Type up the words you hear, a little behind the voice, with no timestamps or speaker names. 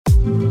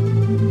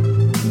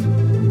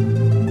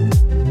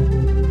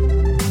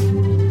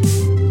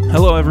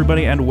Hello,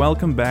 everybody, and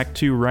welcome back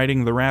to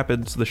Writing the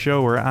Rapids, the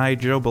show where I,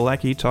 Joe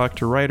Bilecki, talk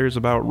to writers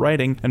about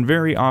writing, and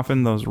very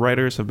often those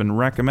writers have been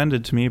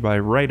recommended to me by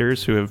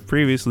writers who have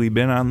previously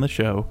been on the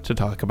show to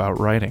talk about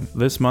writing.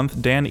 This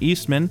month, Dan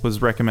Eastman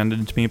was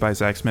recommended to me by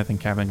Zach Smith and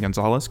Kevin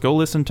Gonzalez. Go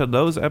listen to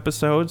those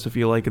episodes if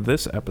you like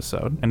this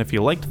episode, and if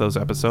you liked those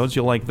episodes,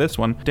 you'll like this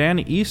one. Dan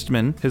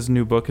Eastman, his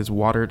new book is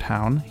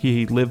Watertown.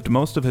 He lived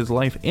most of his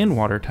life in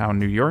Watertown,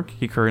 New York.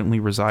 He currently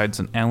resides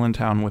in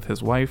Allentown with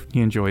his wife. He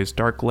enjoys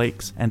dark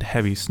lakes and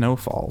heavy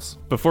snowfalls.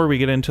 Before we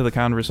get into the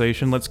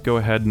conversation, let's go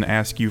ahead and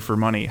ask you for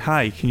money.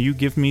 Hi, can you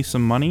give me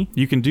some money?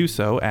 You can do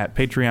so at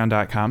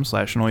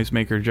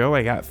patreon.com/noisemakerjoe.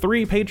 I got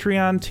 3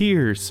 Patreon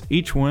tiers.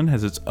 Each one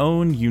has its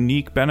own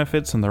unique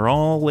benefits and they're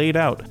all laid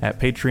out at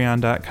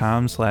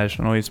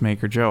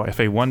patreon.com/noisemakerjoe.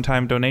 If a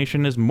one-time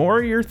donation is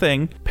more your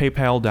thing,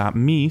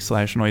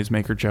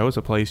 paypal.me/noisemakerjoe is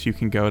a place you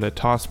can go to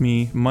toss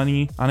me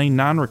money on a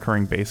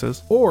non-recurring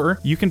basis. Or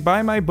you can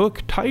buy my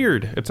book,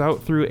 Tired. It's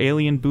out through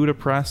Alien Buddha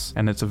Press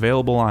and it's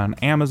available on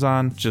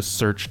Amazon. Just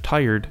search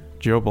Tired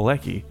Joe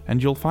Bilecki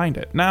and you'll find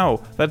it. Now,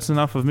 that's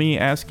enough of me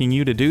asking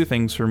you to do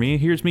things for me.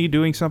 Here's me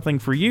doing something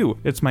for you.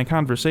 It's my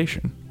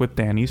conversation with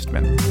Dan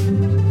Eastman.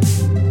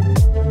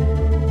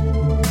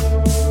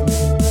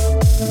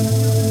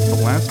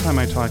 The last time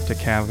I talked to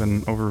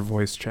Kevin over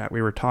voice chat,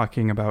 we were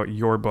talking about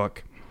your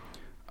book.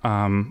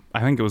 I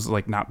think it was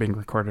like not being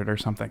recorded or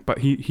something, but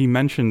he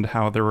mentioned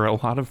how there were a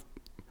lot of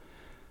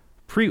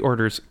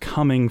pre-orders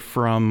coming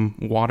from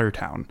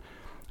Watertown.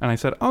 And I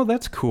said, oh,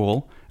 that's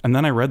cool. And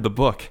then I read the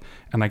book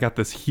and I got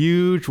this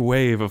huge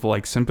wave of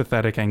like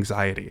sympathetic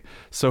anxiety.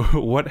 So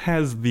what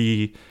has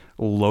the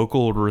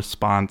local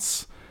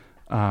response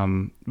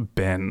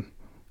been?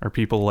 Are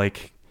people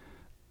like,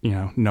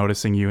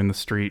 noticing you in the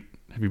street?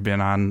 Have you been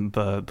on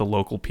the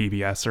local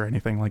PBS or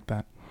anything like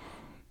that?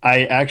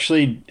 I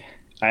actually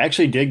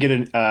did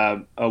get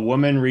a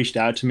woman reached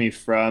out to me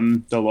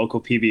from the local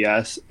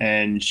PBS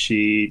and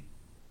she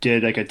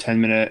did like a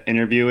 10-minute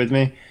interview with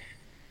me.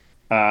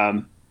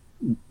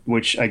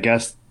 Which I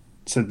guess,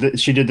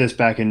 she did this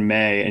back in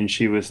May and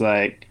she was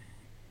like,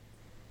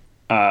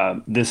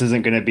 this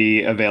isn't going to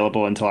be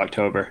available until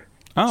October.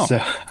 Oh. So,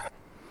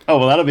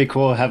 well, that'll be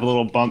cool. Have a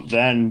little bump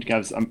then.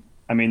 Because,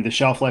 the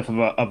shelf life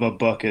of a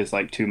book is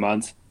like 2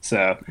 months.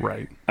 So,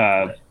 right.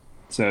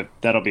 So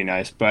that'll be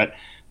nice. But,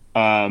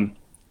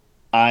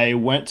 I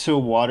went to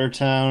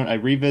Watertown. I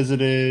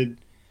revisited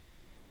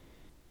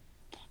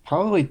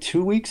probably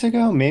 2 weeks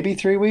ago, maybe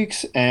 3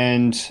 weeks.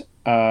 And,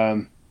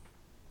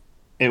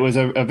 it was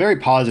a very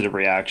positive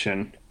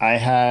reaction.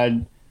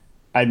 I'd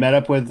met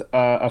up with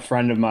a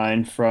friend of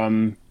mine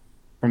from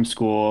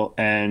school,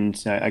 and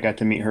I got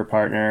to meet her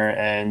partner,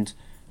 and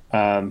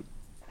then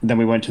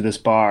we went to this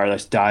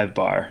dive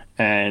bar,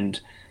 and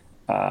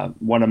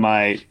one of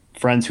my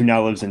friends who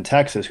now lives in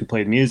Texas, who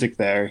played music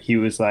there, he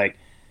was like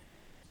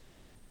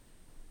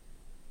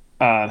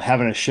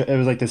having a show. It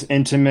was like this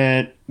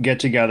intimate get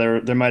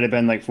together. There might have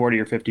been like 40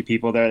 or 50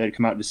 people there that had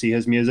come out to see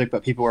his music,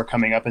 but people were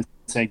coming up and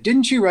saying,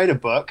 "Didn't you write a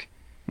book?"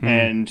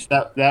 And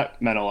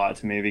that meant a lot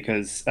to me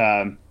because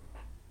I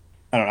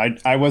don't know,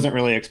 I wasn't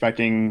really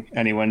expecting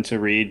anyone to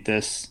read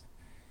this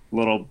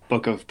little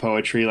book of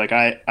poetry. Like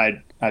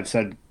I've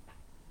said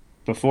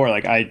before,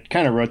 like I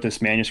kind of wrote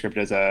this manuscript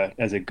as a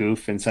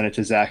goof and sent it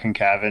to Zach and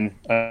Kevin,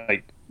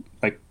 like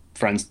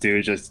friends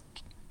do, just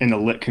in the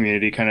lit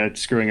community, kind of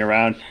screwing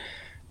around.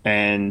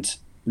 And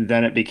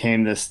then it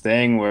became this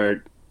thing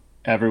where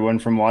everyone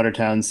from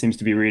Watertown seems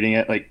to be reading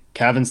it. Like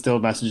Kevin still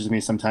messages me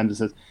sometimes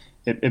and says,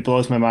 It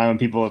blows my mind when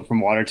people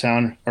from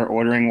Watertown are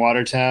ordering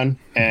Watertown,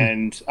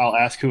 and I'll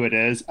ask who it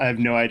is. I have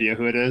no idea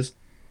who it is.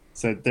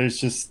 So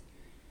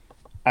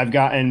I've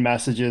gotten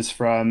messages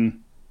I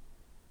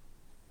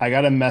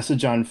got a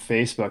message on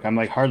Facebook. I'm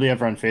like hardly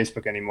ever on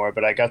Facebook anymore,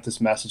 but I got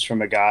this message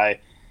from a guy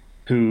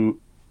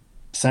who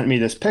sent me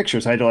this picture.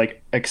 So I had to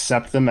like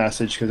accept the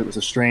message because it was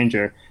a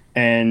stranger.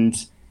 And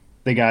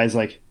the guy's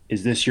like,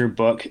 "Is this your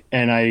book?"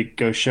 And I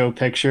go show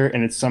picture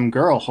and it's some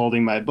girl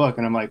holding my book.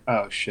 And I'm like,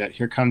 oh shit,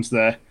 here comes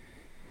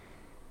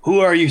who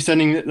are you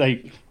sending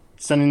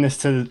this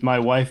to my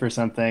wife or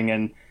something?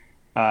 And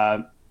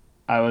I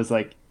was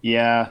like,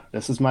 yeah,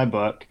 this is my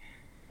book.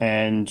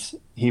 And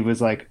he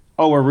was like,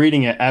 oh, we're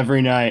reading it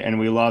every night and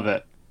we love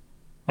it.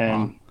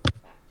 And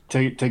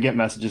to get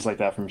messages like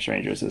that from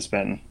strangers has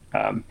been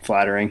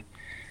flattering.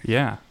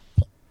 Yeah,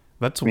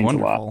 that's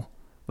wonderful.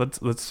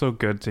 That's so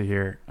good to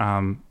hear.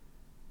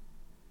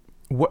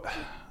 What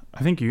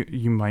I think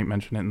you might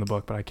mention it in the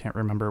book, but I can't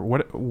remember.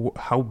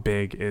 How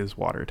big is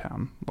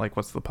Watertown? Like,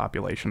 what's the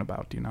population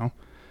about? Do you know?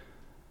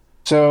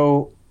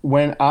 So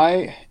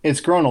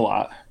it's grown a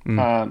lot.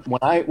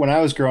 When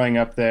I was growing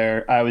up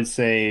there, I would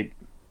say,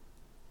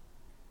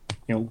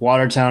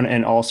 Watertown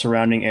and all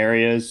surrounding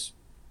areas,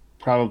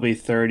 probably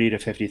 30 to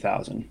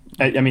 50,000.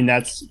 I mean,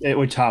 it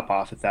would top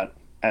off at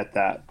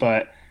that.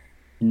 But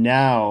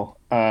now,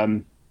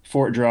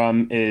 Fort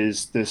Drum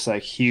is this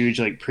like huge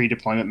like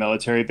pre-deployment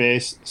military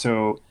base.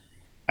 So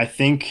I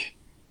think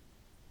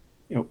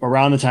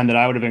around the time that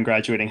I would have been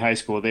graduating high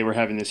school, they were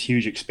having this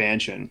huge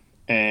expansion.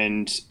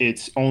 and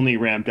it's only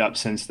ramped up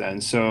since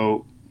then.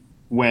 So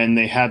when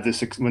they have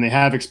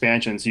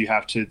expansions, you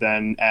have to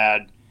then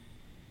add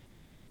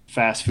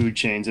fast food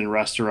chains and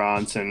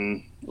restaurants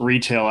and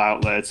retail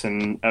outlets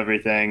and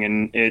everything,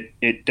 and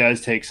it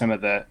does take some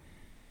of the,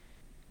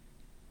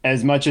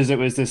 as much as it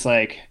was this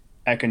like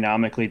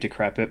economically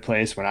decrepit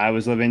place when I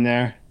was living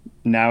there,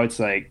 now it's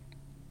like,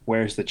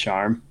 where's the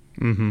charm?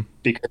 Mm-hmm.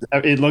 Because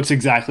it looks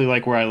exactly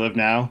like where I live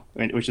now,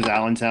 which is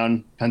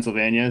Allentown,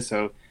 Pennsylvania.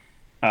 So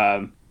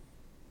um,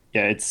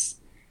 yeah, it's,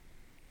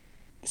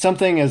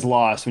 something is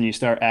lost when you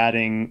start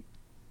adding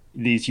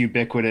these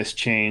ubiquitous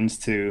chains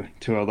to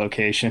a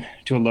location,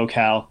 to a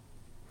locale.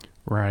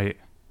 Right.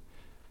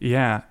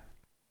 Yeah.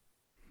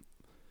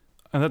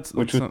 And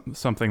Which was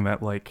something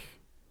that like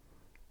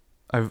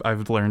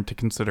I've learned to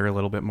consider a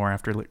little bit more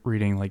after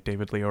reading like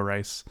David Leo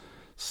Rice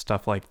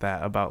stuff like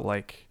that about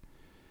like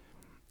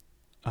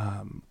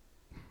um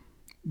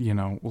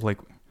like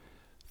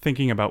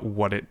thinking about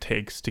what it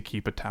takes to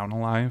keep a town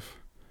alive.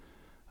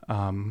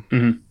 Um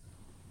Mhm.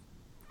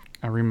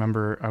 I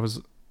remember I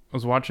was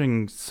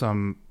watching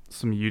some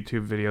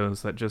YouTube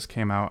videos that just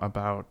came out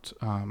about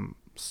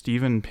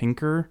Steven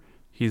Pinker.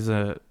 He's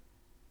a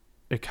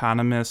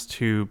economist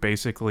who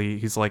basically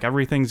he's like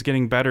everything's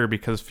getting better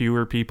because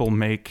fewer people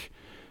make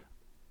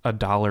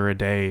 $1 a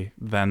day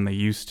than they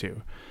used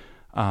to,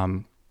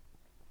 um,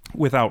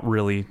 without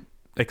really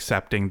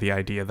accepting the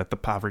idea that the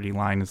poverty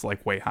line is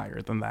like way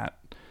higher than that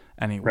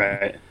anyway.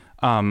 Right.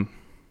 Um,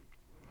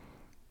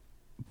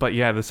 but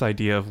yeah, this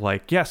idea of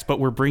like yes, but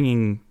we're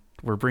bringing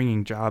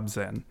jobs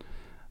in,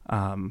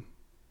 um,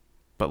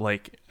 but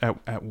like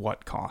at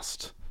what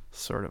cost,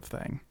 sort of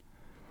thing.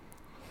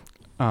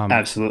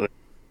 Absolutely.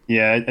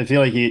 Yeah, I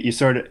feel like you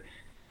sort of,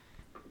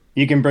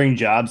 you can bring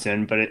jobs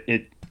in, but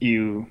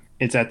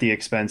it's at the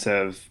expense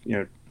of,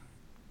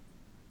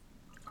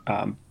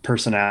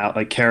 personality,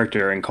 like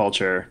character and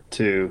culture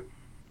to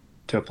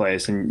a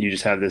place, and you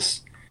just have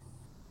this,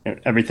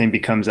 everything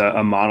becomes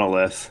a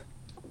monolith.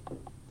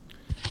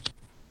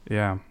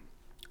 Yeah.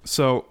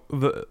 So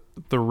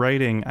the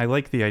writing, I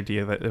like the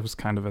idea that it was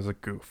kind of as a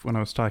goof. When I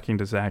was talking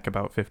to Zach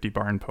about 50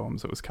 Barn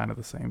Poems, it was kind of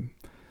the same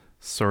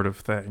sort of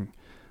thing.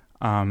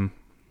 Um,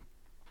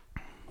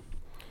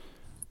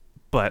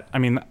 but I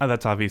mean,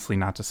 that's obviously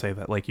not to say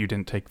that like you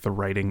didn't take the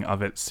writing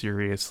of it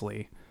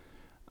seriously.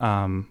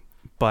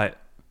 But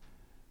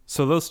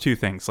so those two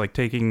things, like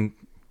taking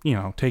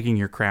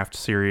your craft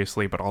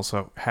seriously, but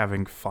also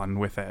having fun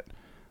with it.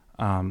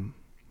 Um,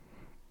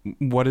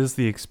 what is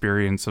the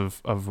experience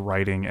of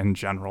writing in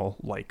general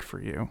like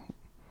for you?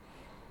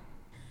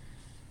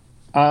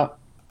 Uh,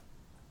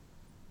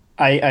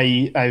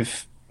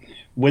 I've,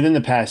 within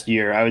the past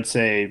year, I would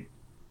say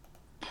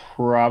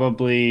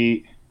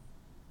probably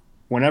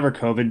whenever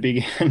COVID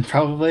began,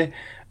 probably,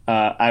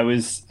 I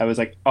was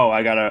like, oh,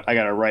 I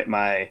gotta write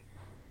my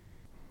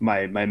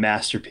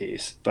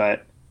masterpiece.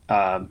 But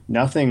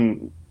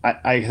nothing.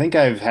 I think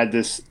I've had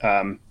this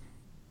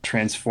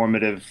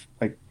transformative,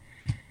 like,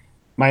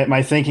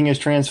 my thinking is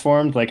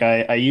transformed. Like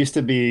I used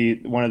to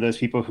be one of those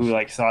people who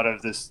like thought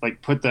of this,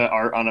 like put the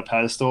art on a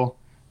pedestal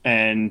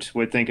and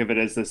would think of it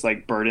as this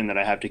like burden that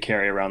I have to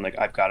carry around. Like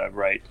I've got to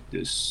write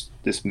this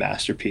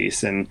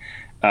masterpiece. And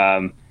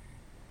um,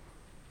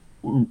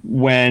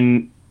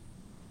 when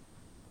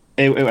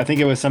I think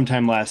it was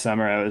sometime last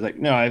summer, I was like,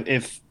 no,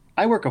 if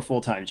I work a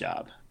full-time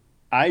job,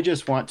 I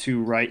just want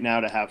to write now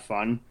to have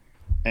fun.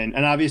 And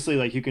obviously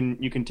like you can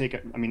take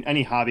it, I mean,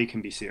 any hobby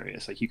can be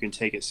serious. Like you can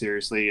take it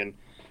seriously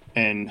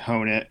and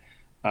hone it.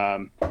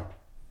 Um,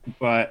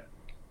 but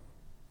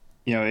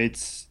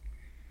it's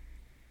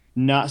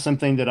not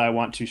something that I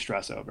want to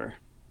stress over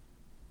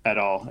at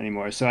all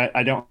anymore. So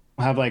I don't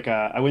have like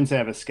I wouldn't say I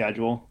have a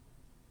schedule.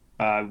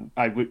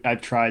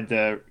 I've tried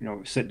to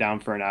sit down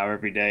for an hour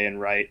every day and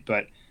write,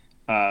 but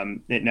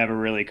it never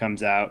really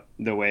comes out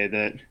the way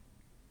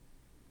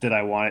that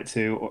I want it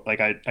to.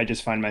 Like I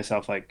just find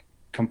myself like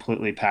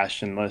completely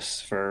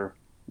passionless for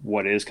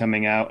what is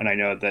coming out, and I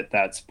know that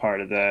that's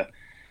part of the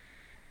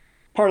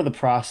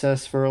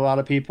process for a lot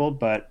of people.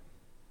 But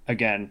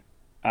again,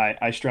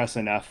 I stress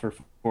enough for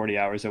 40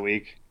 hours a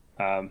week.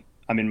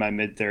 I'm in my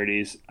mid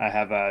 30s. I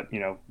have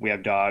we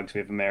have dogs, we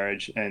have a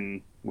marriage,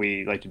 and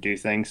we like to do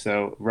things.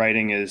 So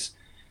writing is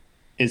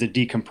a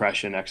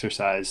decompression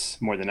exercise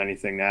more than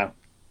anything now.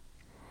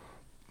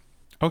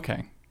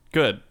 Okay,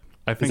 good.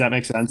 I Does think that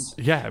make sense?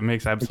 yeah, it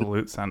makes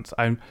absolute sense.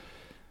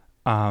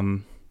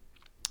 Um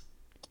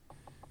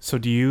so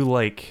do you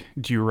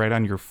write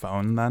on your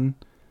phone then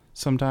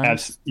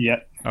sometimes?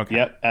 Yep. Okay,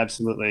 Yep.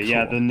 Absolutely.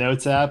 Yeah. cool. The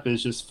notes app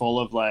is just full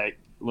of like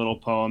little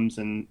poems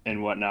and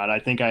whatnot. I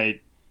think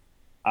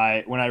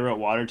when I wrote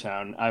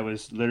Watertown, I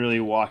was literally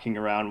walking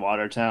around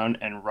Watertown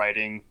and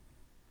writing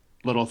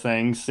little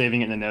things,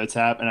 saving it in the notes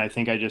app. And I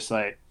think I just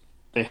like,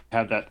 they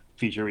have that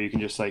feature where you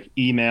can just like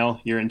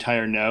email your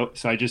entire note.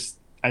 So I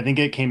think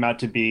it came out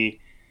to be,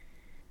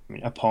 I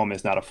mean, a poem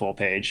is not a full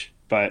page,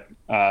 but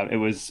it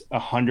was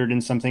 100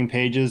 and something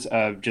pages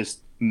of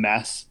just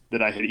mess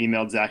that I had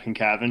emailed Zach and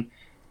Kevin.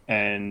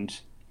 And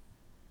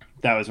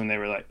that was when they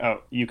were like,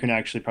 oh, you can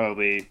actually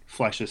probably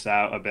flesh this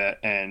out a bit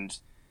and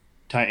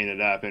tighten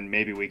it up, and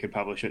maybe we could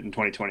publish it in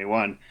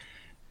 2021.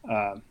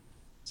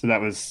 So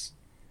that was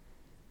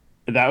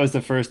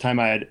the first time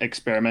I had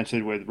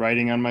experimented with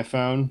writing on my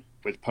phone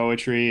with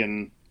poetry,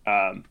 and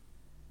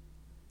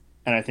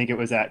I think it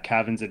was at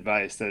Cavan's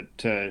advice that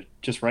to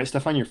just write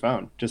stuff on your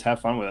phone, just have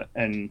fun with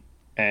it,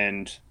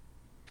 and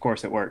of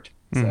course it worked.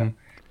 Mm-hmm. So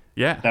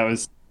Yeah, that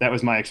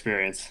was my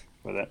experience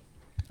with it.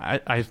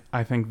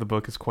 I think the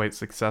book is quite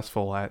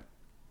successful at,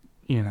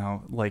 you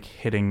know, like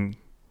hitting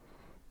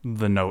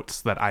the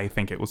notes that I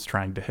think it was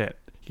trying to hit,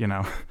 you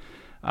know.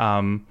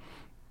 um,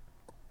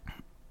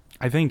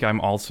 I think I'm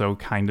also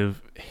kind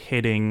of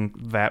hitting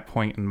that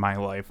point in my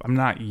life. I'm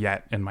not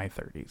yet in my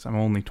 30s. I'm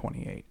only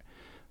 28.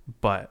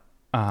 But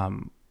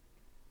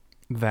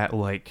that,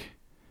 like,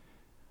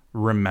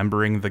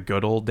 remembering the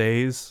good old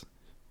days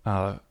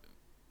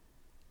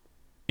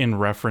in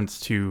reference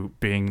to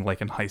being, like,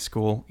 in high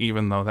school,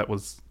 even though that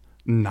was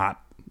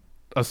not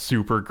a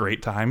super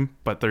great time,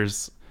 but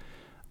there's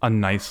a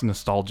nice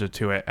nostalgia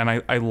to it. And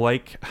I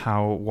like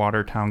how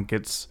Watertown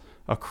gets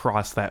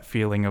across that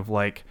feeling of,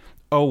 like,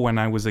 oh, when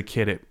I was a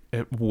kid,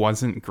 it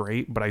wasn't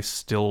great, but I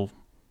still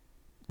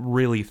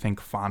really think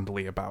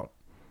fondly about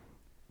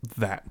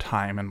that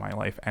time in my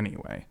life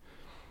anyway.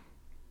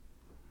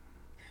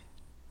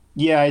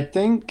 Yeah, I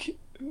think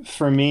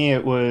for me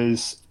it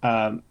was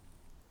I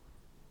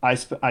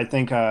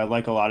think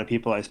like a lot of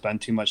people, I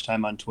spend too much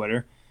time on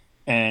Twitter,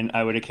 and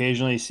I would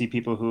occasionally see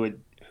people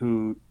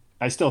who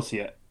I still see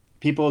it.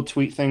 People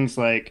tweet things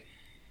like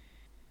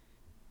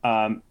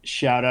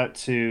shout out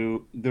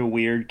to the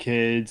weird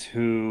kids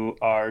who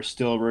are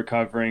still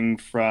recovering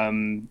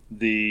from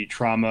the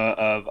trauma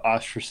of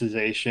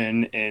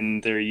ostracization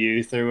in their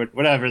youth, or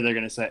whatever they're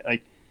gonna say.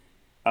 Like,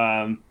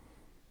 um,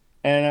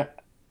 and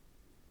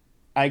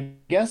I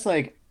guess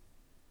like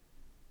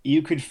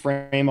you could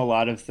frame a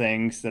lot of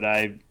things that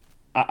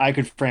I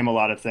could frame a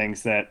lot of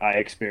things that I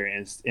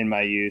experienced in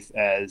my youth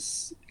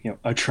as, you know,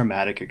 a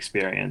traumatic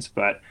experience.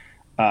 But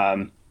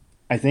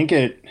I think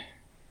it,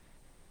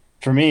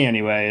 for me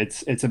anyway,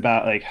 it's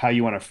about like how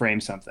you want to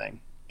frame something.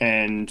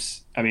 And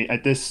I mean,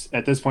 at this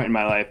point in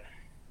my life,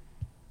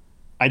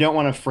 I don't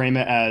want to frame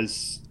it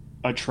as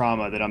a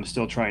trauma that I'm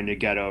still trying to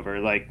get over.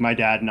 Like my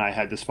dad and I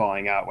had this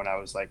falling out when I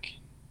was like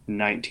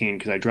 19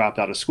 because I dropped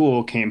out of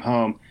school, came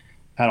home,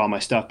 had all my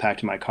stuff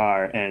packed in my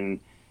car, and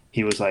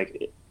he was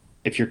like,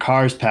 "If your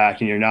car's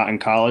packed and you're not in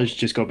college,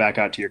 just go back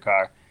out to your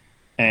car."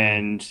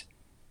 And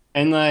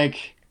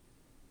like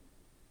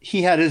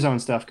he had his own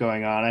stuff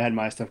going on, I had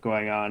my stuff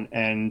going on,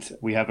 and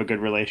we have a good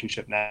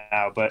relationship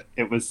now. But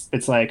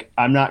it's like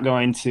I'm not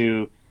going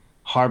to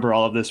harbor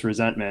all of this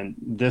resentment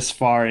this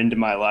far into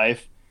my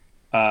life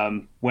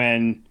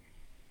when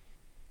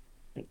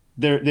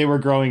they were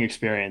growing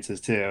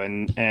experiences too,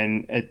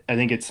 and I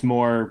think it's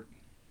more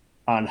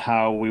on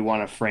how we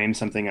want to frame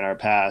something in our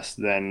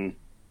past than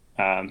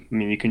I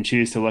mean, you can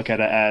choose to look at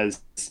it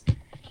as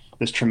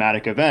this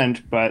traumatic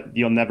event, but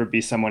you'll never be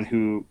someone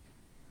who,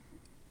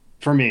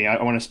 for me,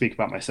 I want to speak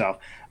about myself.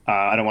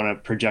 I don't want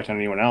to project on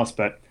anyone else,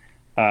 but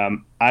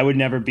I would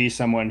never be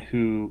someone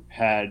who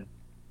had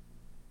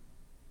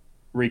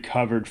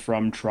recovered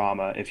from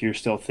trauma if you're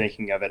still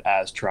thinking of it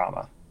as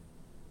trauma.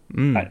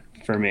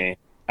 For me,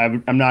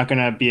 I'm not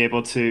going to be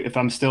able to, if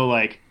I'm still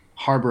like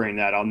harboring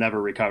that, I'll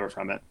never recover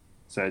from it.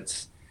 So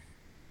it's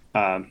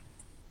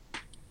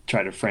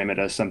try to frame it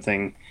as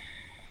something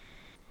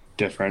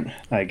different,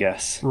 I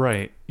guess.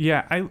 Right.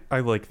 Yeah, I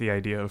like the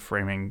idea of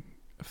framing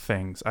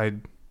things.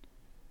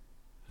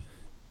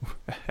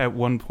 At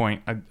one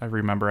point, I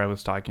remember I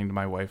was talking to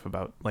my wife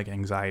about like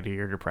anxiety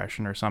or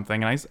depression or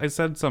something, and I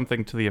said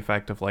something to the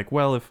effect of like,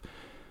 well, if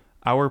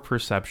our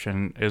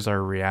perception is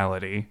our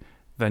reality,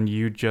 then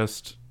you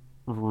just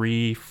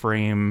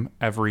reframe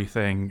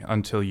everything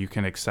until you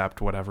can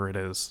accept whatever it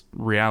is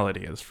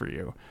reality is for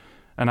you.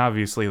 And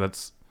obviously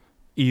that's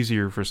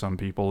easier for some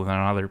people than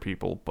other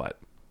people, but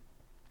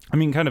I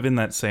mean, kind of in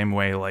that same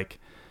way, like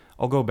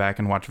I'll go back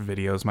and watch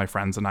videos my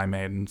friends and I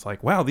made, and it's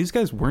like, wow, these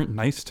guys weren't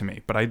nice to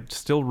me, but I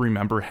still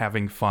remember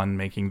having fun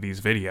making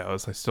these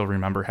videos. I still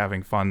remember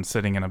having fun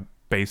sitting in a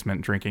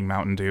basement drinking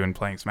Mountain Dew and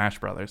playing Smash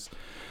Brothers.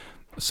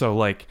 So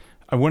like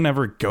I wouldn't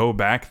ever go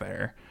back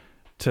there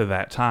to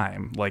that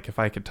time. Like if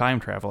I could time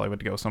travel, I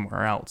would go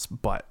somewhere else,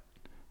 but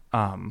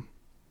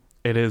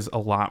it is a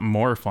lot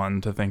more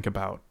fun to think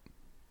about,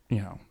 you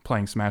know,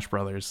 playing Smash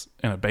Brothers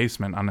in a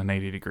basement on an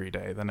 80-degree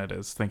day than it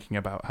is thinking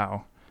about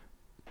how,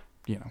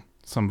 you know,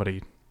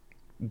 somebody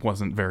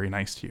wasn't very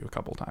nice to you a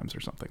couple times or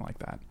something like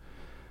that.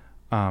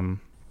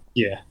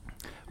 Yeah.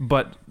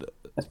 But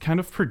kind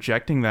of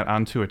projecting that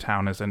onto a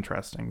town is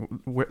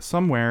interesting.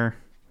 Somewhere,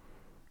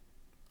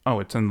 oh,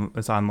 it's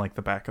on like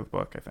the back of the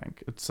book, I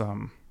think. It's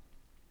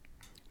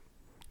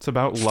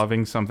about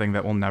loving something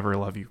that will never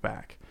love you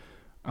back.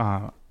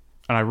 And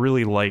I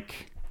really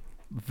like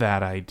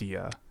that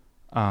idea.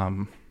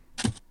 Can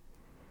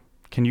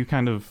you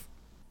kind of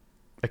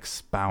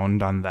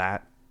expound on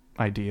that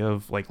idea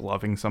of like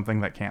loving something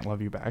that can't love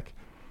you back?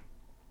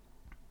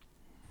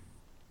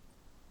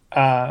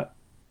 Uh,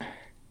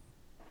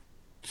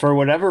 for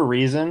whatever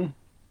reason,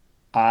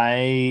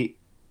 I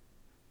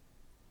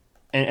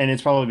and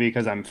it's probably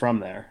because I'm from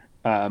there.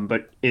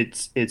 But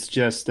it's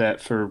just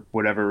that for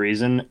whatever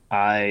reason,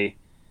 I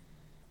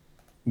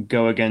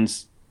go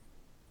against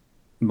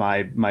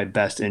my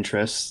best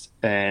interests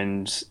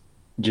and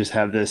just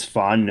have this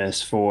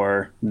fondness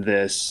for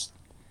this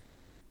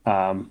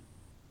um,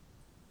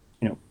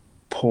 you know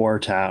poor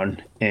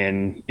town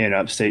in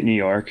upstate New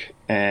York.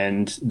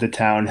 And the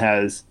town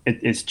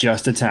it's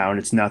just a town,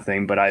 it's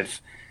nothing. But I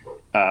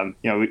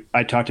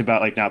talked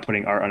about like not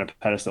putting art on a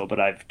pedestal, but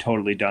I've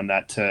totally done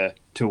that to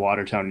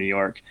Watertown, New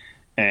York,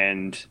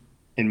 and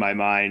in my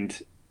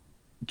mind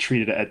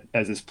treated it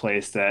as this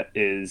place that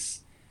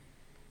is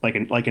like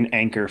an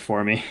anchor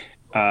for me.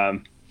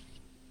 Um,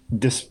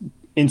 this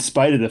in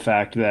spite of the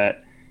fact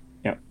that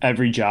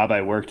every job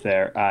I worked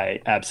there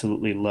I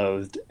absolutely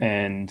loathed,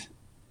 and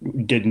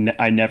didn't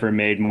I never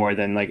made more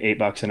than like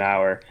 $8 an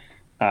hour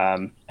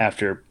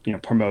after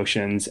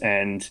promotions.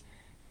 And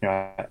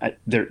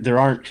there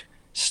aren't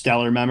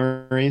stellar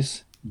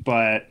memories,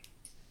 but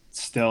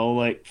still,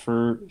 like,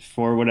 for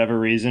whatever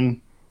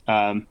reason,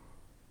 um,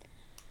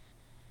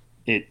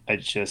 I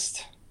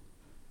just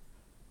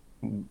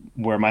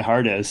where my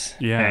heart is.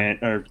 Yeah.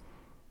 And or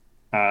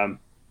um,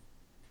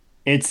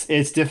 it's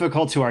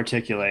difficult to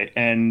articulate.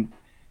 And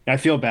I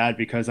feel bad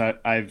because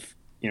I've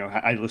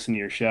I listen to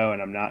your show,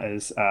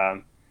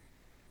 and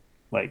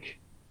like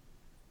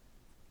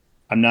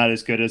I'm not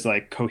as good as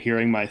like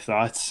cohering my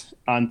thoughts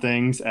on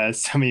things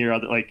as some of your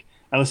other, like,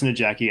 I listen to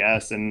Jackie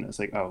S and it's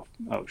like, oh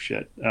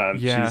shit.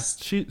 Yeah,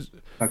 She's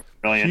fucking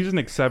brilliant. she's an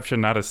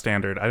exception, not a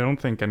standard. I don't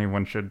think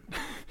anyone should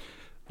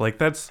like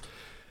that's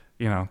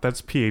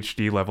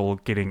PhD level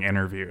getting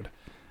interviewed,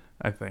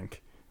 I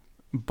think.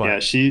 Yeah,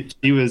 But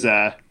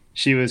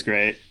she was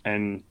great.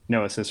 And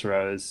Noah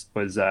Cicero was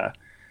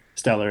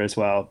stellar as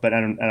well. But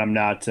I'm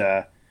not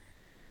yeah,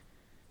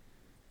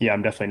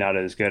 I'm definitely not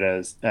as good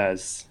as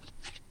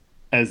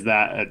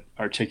that at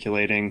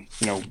articulating,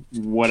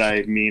 what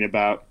I mean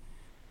about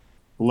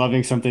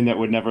loving something that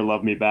would never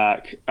love me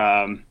back.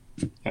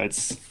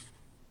 It's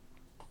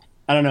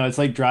I don't know. It's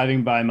like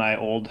driving by my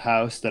old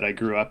house that I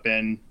grew up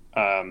in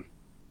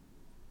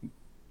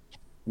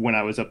when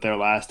I was up there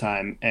last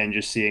time, and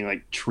just seeing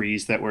like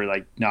trees that were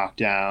like knocked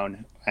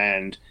down,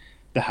 and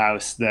the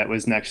house that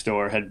was next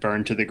door had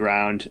burned to the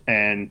ground,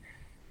 and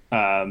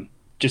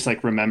just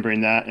like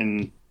remembering that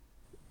and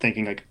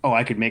thinking like, oh,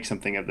 I could make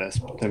something of this.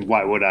 Then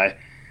why would I?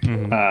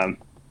 mhm. Um,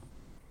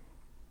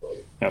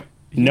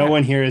 no Yeah.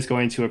 one here is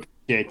going to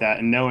appreciate that,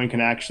 and no one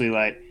can actually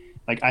like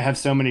I have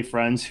so many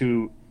friends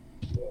who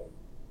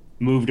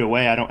moved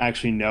away. I don't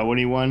actually know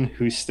anyone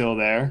who's still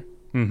there.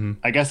 Mhm.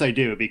 I guess I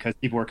do because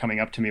people were coming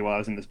up to me while I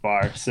was in this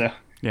bar. So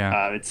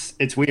Yeah.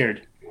 it's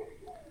weird.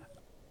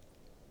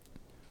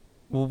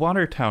 Well,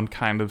 Watertown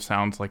kind of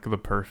sounds like the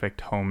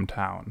perfect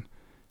hometown.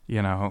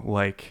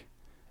 Like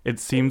it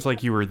seems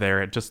like you were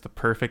there at just the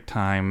perfect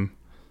time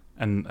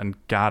and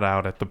got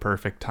out at the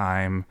perfect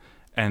time,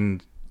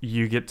 and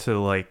you get to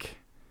like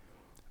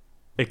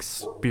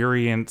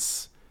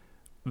experience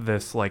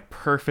this like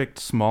perfect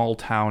small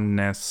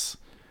townness,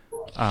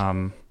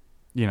 um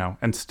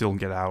and still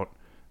get out,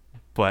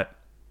 but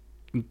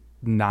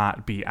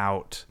not be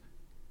out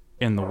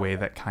in the way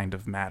that kind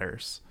of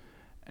matters.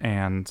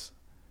 And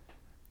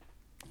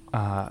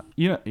I've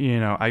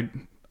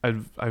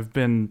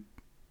been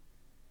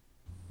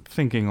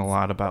thinking a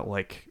lot about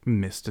like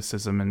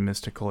mysticism and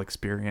mystical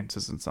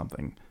experiences and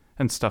something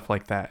and stuff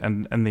like that,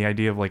 and the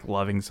idea of like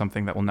loving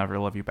something that will never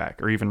love you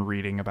back, or even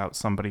reading about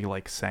somebody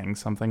like saying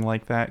something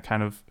like that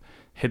kind of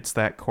hits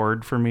that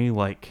chord for me.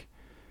 Like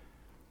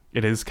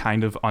it is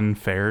kind of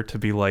unfair to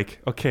be like,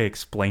 okay,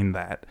 explain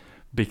that,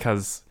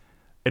 because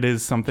it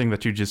is something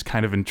that you just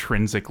kind of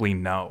intrinsically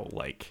know.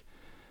 Like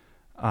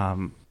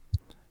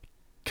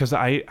because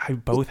I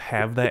both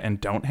have that and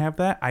don't have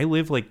that. I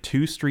live like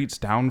 2 streets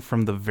down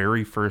from the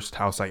very first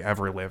house I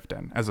ever lived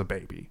in as a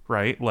baby,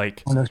 right?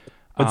 Like, Oh, no.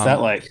 What's that um,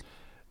 like?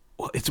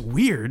 well, it's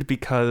weird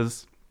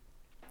because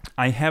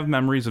I have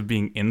memories of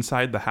being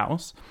inside the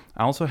house.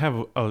 I also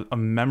have a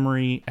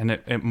memory, and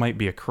it might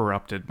be a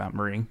corrupted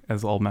memory,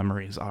 as all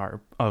memories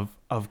are, of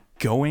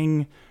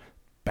going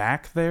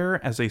back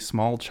there as a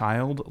small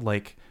child,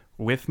 like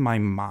with my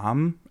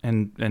mom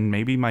and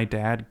maybe my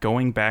dad,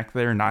 going back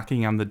there,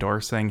 knocking on the door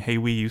saying, hey,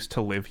 we used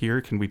to live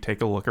here, can we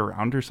take a look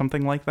around, or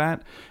something like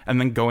that, and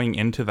then going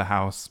into the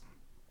house.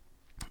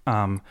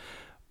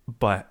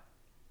 But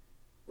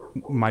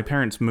my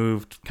parents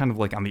moved kind of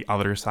like on the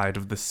other side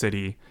of the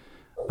city,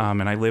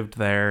 and I lived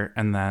there.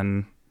 And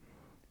then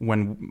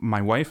when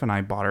my wife and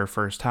I bought our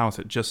first house,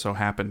 it just so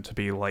happened to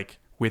be like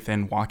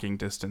within walking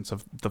distance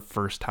of the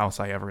first house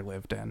I ever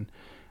lived in.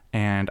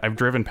 And I've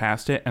driven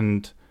past it,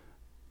 and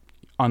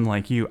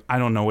unlike you, I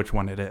don't know which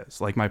one it is.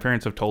 Like my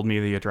parents have told me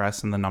the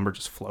address, and the number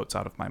just floats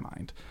out of my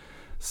mind.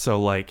 So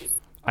like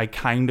I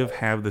kind of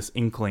have this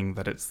inkling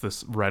that it's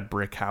this red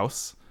brick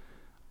house.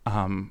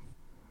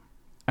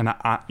 And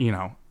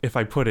if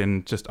I put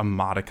in just a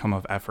modicum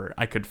of effort,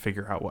 I could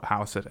figure out what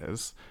house it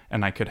is,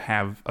 and I could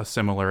have a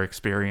similar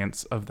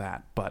experience of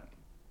that. But,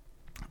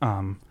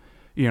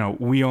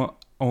 we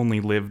only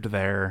lived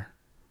there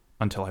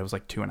until I was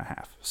like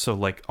 2.5. So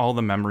like all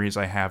the memories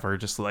I have are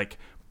just like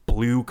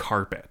blue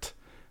carpet.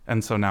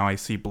 And so now I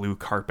see blue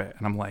carpet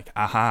and I'm like,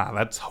 aha,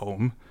 that's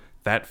home.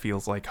 That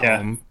feels like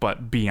home.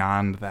 But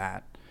beyond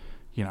that,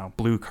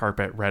 blue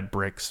carpet, red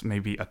bricks,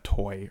 maybe a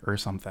toy or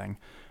something.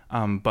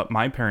 But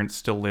my parents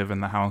still live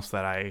in the house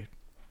that I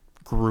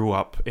grew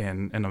up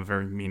in a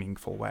very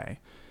meaningful way.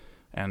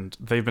 And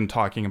they've been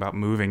talking about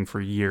moving for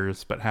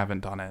years, but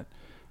haven't done it.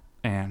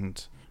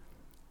 And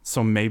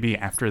so maybe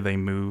after they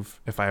move,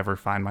 if I ever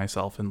find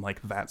myself in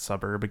like that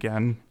suburb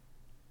again,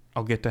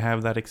 I'll get to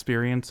have that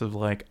experience of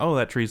like, oh,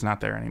 that tree's not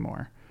there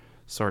anymore,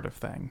 sort of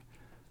thing.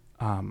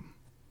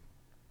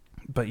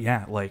 But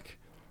yeah, like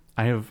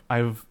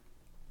I've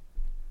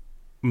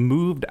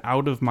moved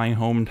out of my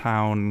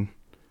hometown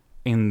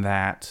in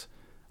that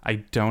I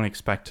don't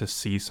expect to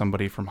see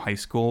somebody from high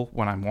school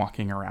when I'm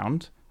walking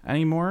around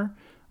anymore.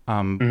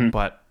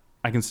 But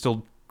I can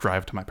still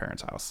drive to my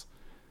parents' house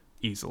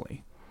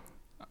easily.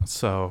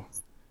 So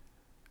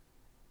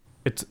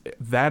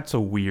that's a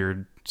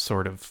weird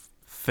sort of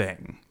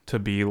thing to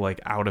be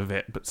like out of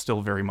it, but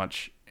still very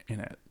much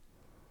in it.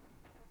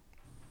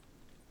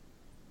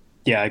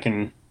 Yeah, I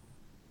can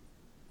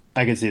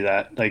see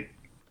that. Like,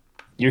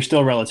 you're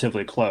still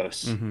relatively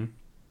close.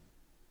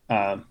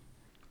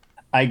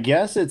 I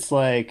guess it's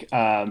like,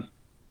 I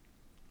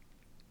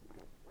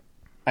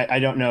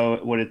don't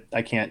know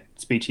I can't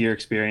speak to your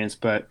experience,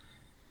 but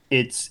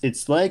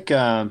it's like,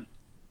 I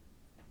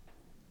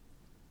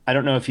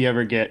don't know if you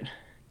ever get,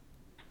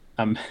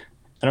 um,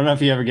 I don't know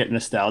if you ever get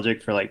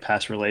nostalgic for like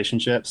past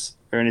relationships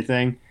or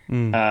anything.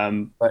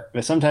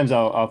 But sometimes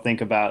I'll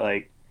think about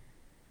like,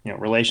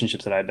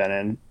 relationships that I've been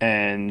in,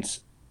 and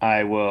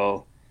I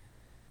will,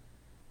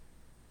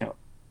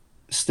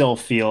 still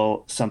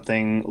feel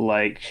something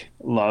like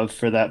love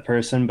for that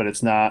person, but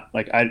it's not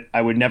like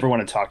I would never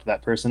want to talk to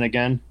that person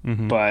again.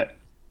 But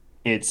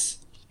it's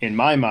in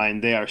my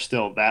mind, they are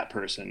still that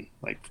person,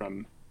 like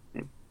from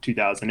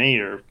 2008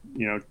 or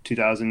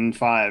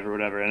 2005 or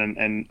whatever.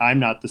 And I'm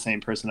not the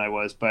same person I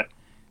was, but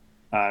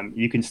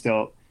you can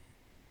still,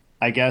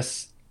 I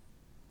guess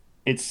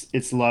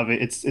it's love.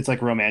 It's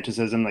like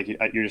romanticism. Like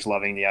you're just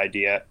loving the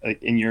idea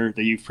like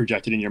that you've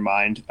projected in your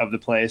mind of the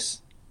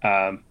place.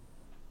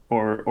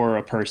 Or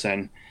a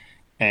person,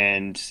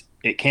 and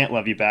it can't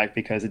love you back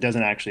because it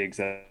doesn't actually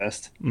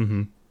exist.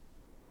 Something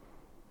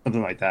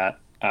like that.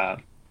 Yeah.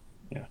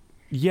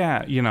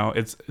 Yeah,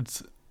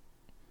 it's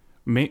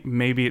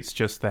maybe it's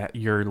just that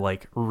you're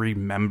like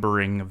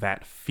remembering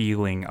that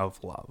feeling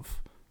of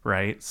love,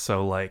 right?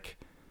 So like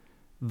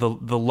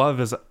the love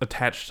is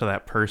attached to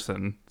that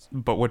person,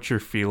 but what you're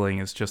feeling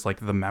is just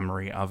like the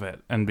memory of it,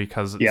 and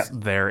because it's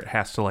there, it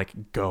has to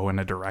like go in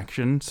a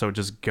direction, so it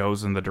just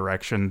goes in the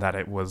direction that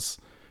it was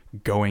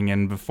going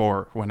in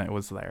before when it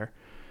was there.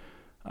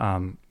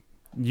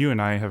 You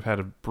and I have had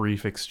a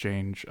brief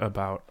exchange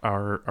about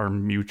our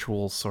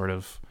mutual sort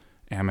of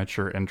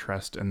amateur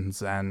interest in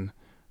Zen,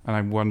 and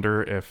I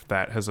wonder if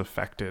that has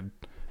affected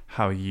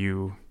how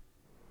you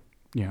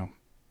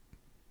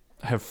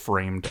have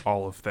framed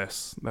all of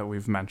this that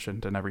we've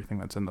mentioned and everything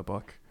that's in the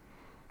book.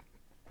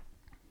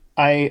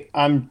 I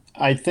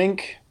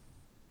think,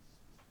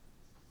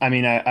 I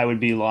mean, I would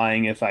be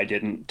lying if I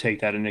didn't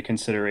take that into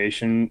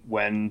consideration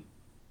when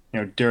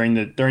during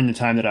the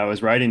time that I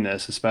was writing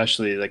this,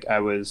 especially like I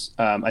was,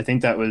 I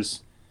think that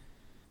was,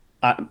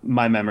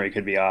 my memory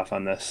could be off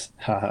on this.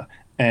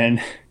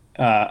 And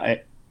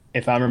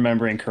if I'm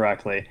remembering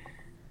correctly,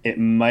 it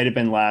might have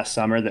been last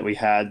summer that we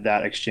had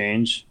that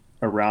exchange.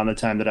 Around the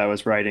time that I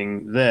was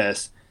writing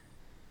this,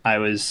 I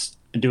was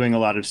doing a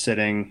lot of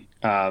sitting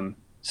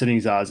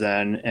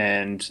zazen,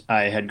 and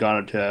I had gone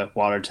up to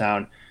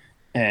Watertown,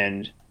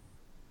 and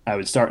I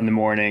would start in the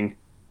morning,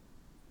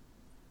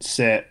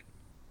 sit,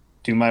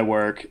 do my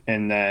work,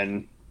 and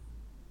then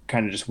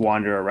kind of just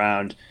wander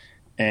around.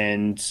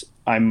 And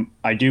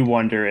I do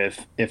wonder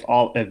if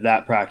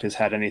that practice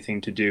had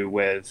anything to do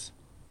with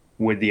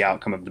the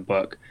outcome of the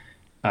book.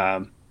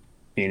 I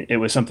mean, it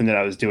was something that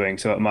I was doing,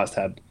 so it must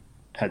have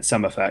had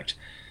some effect.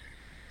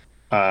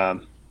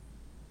 But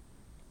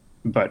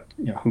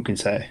who can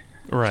say?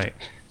 Right.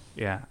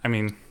 Yeah. I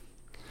mean,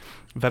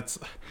 that's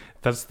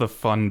the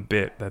fun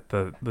bit that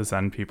the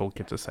Zen people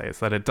get to say, is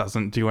that it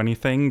doesn't do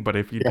anything, but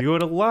if you do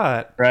it a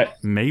lot, right,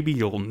 maybe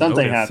you'll something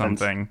notice happens.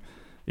 something.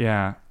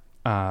 Yeah.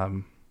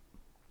 For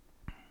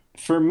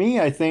me,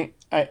 I think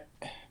I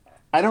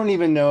don't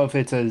even know if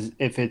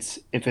it's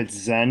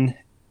Zen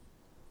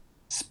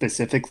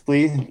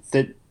specifically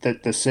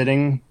that the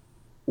sitting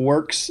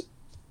works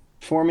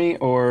for me,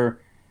 or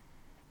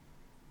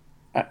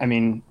I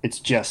mean,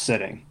 it's just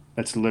sitting.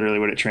 That's literally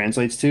what it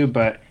translates to.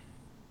 But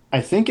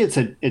I think it's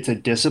a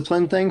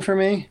discipline thing for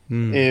me.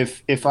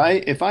 If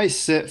I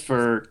sit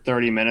for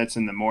 30 minutes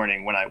in the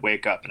morning when I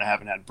wake up and I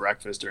haven't had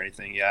breakfast or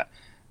anything yet,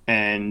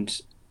 and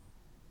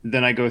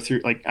then I go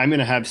through, like, I'm going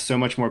to have so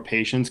much more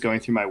patience going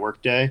through my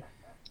workday,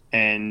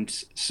 and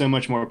so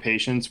much more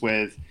patience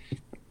with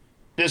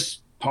this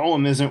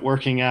poem isn't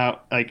working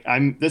out. Like,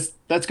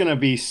 that's going to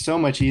be so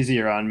much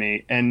easier on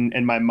me. And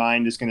my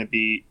mind is going to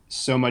be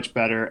so much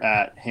better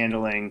at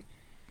handling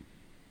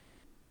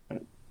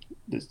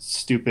the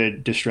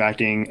stupid,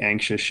 distracting,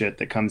 anxious shit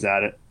that comes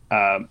at it.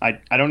 I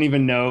don't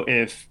even know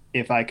if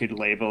I could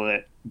label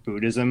it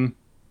Buddhism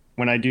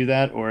when I do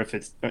that, or if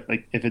it's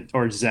like, if it,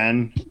 or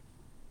Zen.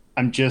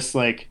 I'm just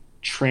like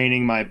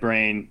training my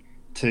brain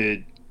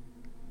to,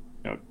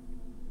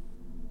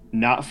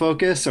 not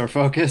focus or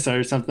focus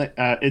or something.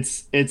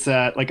 It's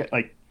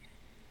like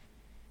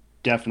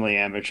definitely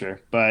amateur,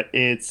 but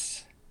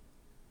it's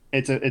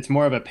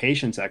more of a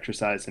patience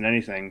exercise than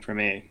anything for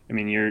me. I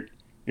mean,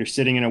 you're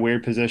sitting in a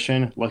weird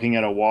position, looking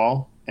at a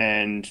wall,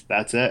 and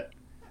that's it.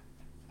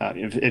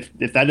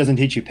 If that doesn't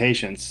teach you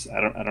patience,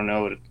 I don't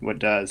know what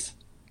does.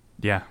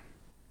 Yeah,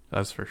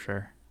 that's for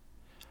sure.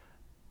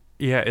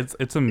 Yeah, it's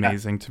Yeah,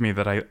 amazing to me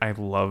that I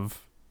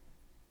love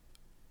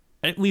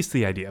at least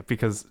the idea,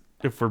 because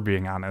if we're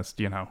being honest,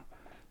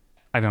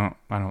 I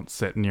don't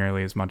sit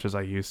nearly as much as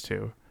I used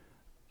to.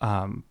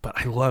 But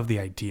I love the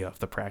idea of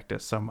the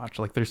practice so much.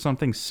 Like, there's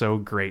something so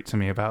great to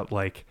me about,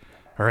 like,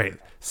 all right,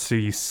 so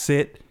you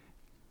sit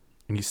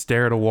and you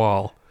stare at a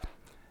wall,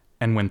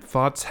 and when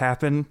thoughts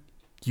happen,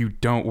 you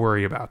don't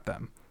worry about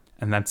them.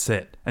 And that's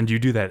it. And you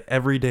do that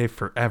every day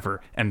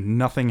forever, and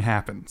nothing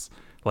happens.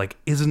 Like,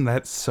 isn't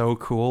that so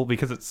cool?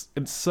 Because it's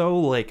so,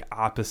 like,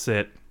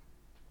 opposite,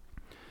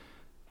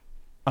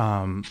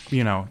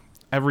 you know,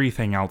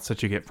 everything else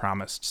that you get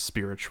promised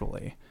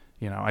spiritually.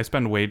 I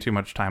spend way too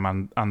much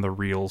time on the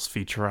Reels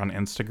feature on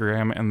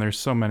Instagram, and there's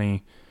so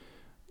many,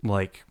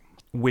 like,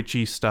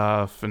 witchy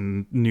stuff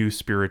and new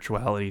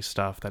spirituality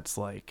stuff that's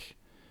like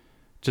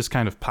just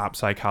kind of pop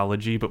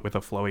psychology but with a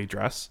flowy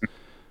dress.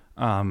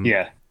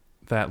 yeah,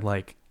 That,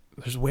 like,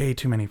 there's way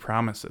too many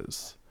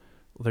promises.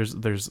 There's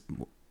I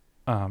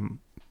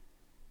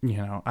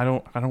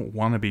don't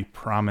want to be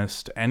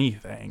promised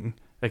anything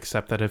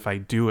except that if I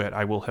do it,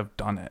 I will have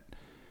done it.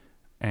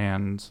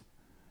 And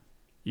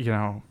you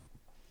know,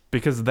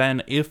 because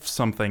then if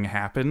something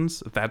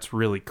happens, that's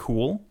really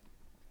cool.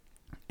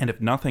 And if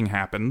nothing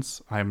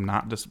happens, I'm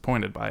not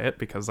disappointed by it,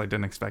 because I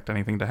didn't expect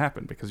anything to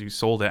happen, because you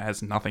sold it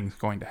as nothing's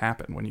going to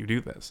happen when you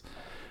do this,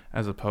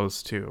 as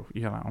opposed to,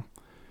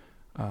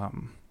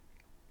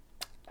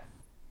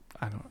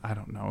 I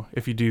don't know.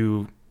 If you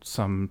do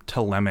some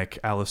Telemic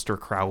Aleister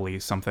Crowley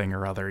something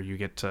or other, you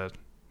get to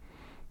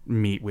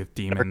meet with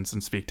demons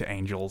and speak to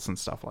angels and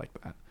stuff like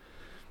that.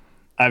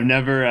 I've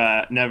never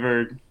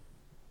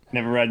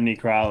read any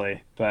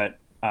Crowley, but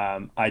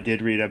I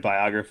did read a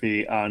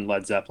biography on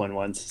Led Zeppelin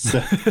once,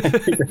 so I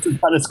think that's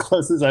about as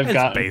close as I've It's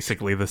gotten.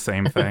 basically the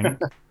same thing.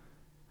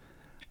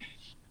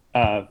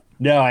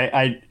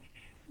 No,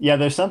 yeah,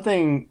 there's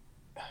something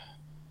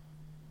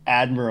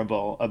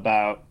admirable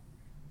about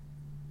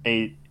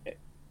a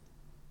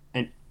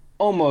an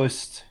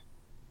almost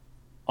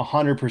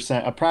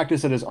 100% a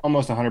practice that is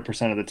almost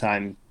 100% of the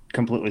time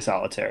completely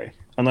solitary,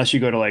 unless you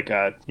go to like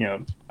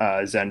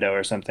Zendo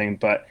or something.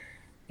 But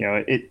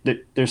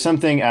there's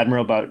something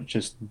admirable about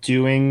just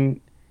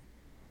doing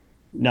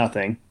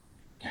nothing,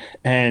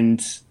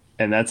 and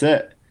that's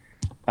it.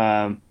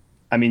 Um,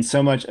 I mean,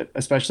 so much,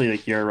 especially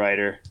like you're a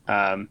writer.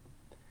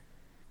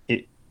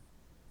 It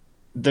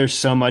There's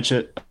so much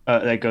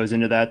that goes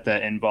into that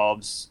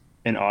involves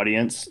an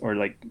audience, or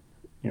like,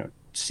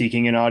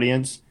 seeking an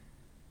audience,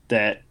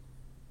 that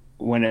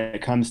when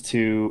it comes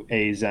to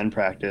a Zen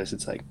practice,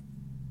 it's like,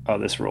 oh,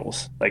 this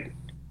rules. Like,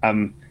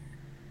 um,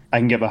 I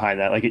can get behind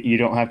that. Like, you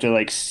don't have to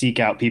like seek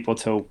out people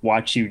to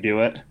watch you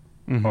do it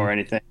Hmm. or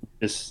anything.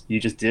 You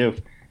just do.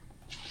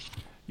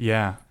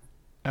 Yeah,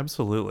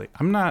 absolutely.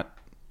 I'm not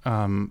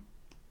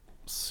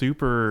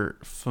super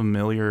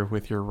familiar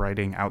with your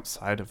writing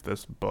outside of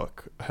this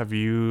book. Do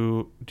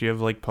you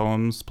have like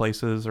poems,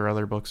 places, or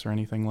other books or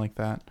anything like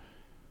that?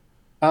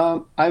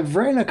 I've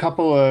written a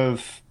couple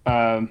of.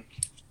 I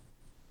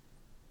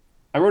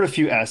wrote a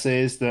few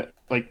essays that,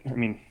 like, I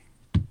mean,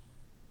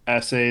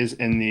 essays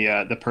in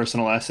the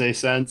personal essay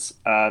sense,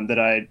 that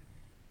I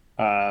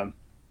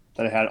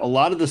had. A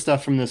lot of the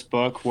stuff from this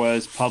book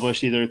was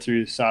published either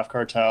through Soft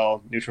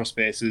Cartel, Neutral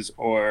Spaces,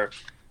 or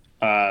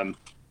um,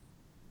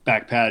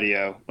 Back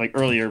Patio, like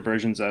earlier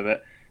versions of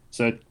it.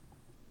 So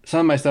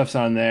some of my stuff's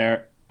on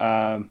there.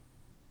 I've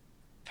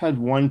had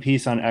one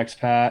piece on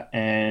expat,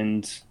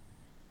 and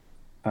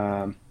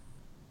um,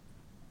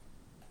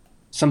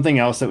 something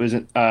else that was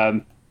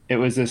it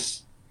was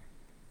this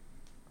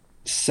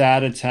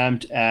sad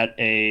attempt at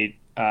a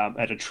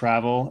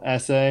travel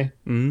essay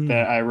Mm.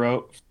 that I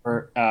wrote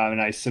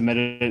and I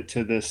submitted it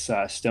to this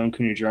Stone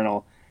Canoe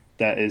Journal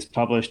that is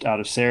published out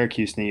of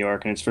Syracuse, New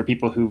York, and it's for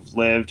people who've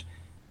lived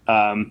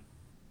um,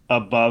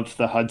 above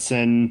the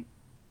Hudson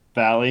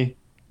Valley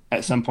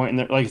at some point in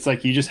their, like, it's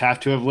like you just have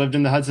to have lived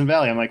in the Hudson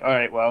Valley. I'm like, all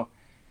right, well,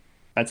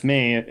 that's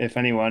me, if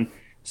anyone.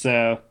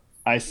 So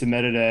I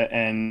submitted it,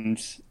 and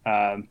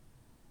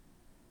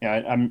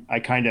yeah, I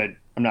kind of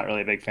I'm not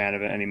really a big fan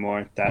of it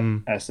anymore, that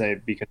Mm. essay,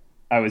 because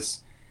I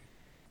was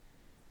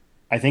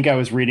I think I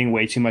was reading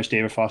way too much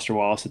David Foster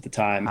Wallace at the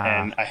time, Ah,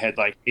 and I had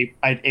like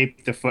I'd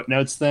aped the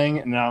footnotes thing,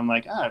 and now I'm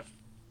like, I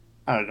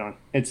don't know.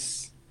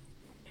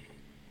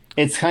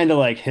 It's kind of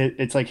like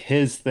it's like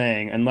his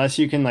thing, unless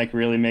you can like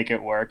really make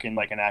it work in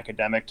like an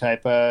academic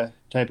type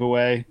of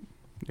way,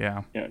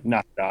 yeah.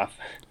 knock it off.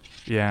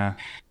 Yeah.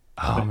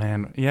 Oh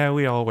man. Yeah,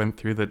 we all went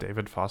through the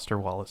David Foster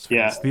Wallace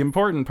Yeah. phase. The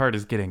important part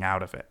is getting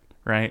out of it,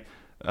 right?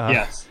 Uh,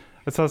 Yes.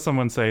 I saw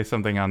someone say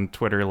something on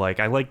Twitter like,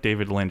 I like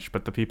David Lynch,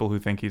 but the people who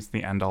think he's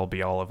the end all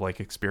be all of like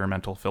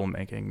experimental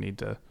filmmaking need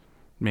to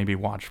maybe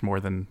watch more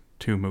than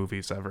two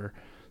movies ever,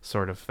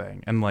 sort of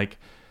thing. And like,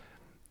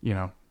 you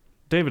know,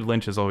 David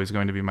Lynch is always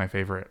going to be my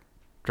favorite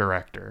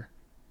director,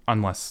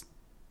 unless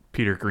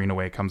Peter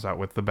Greenaway comes out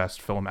with the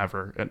best film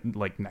ever,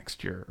 like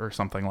next year or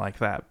something like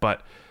that.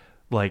 But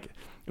like,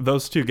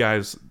 those two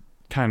guys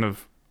kind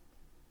of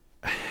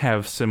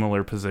have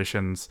similar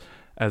positions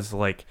as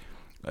like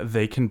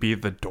they can be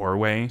the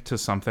doorway to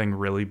something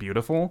really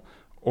beautiful,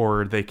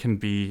 or they can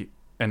be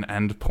an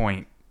end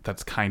point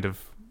that's kind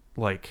of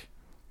like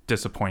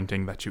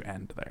disappointing that you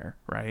end there,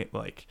 right?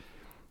 Like,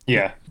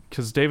 Yeah.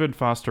 because David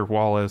Foster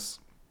Wallace,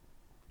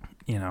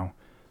 you know,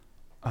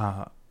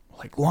 uh,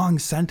 like long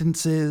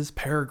sentences,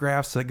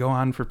 paragraphs that go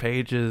on for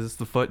pages,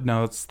 the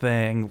footnotes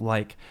thing,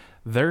 like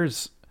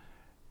there's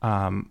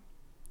um,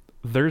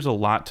 there's a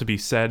lot to be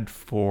said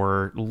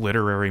for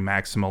literary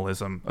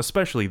maximalism,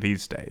 especially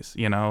these days.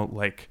 You know,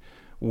 like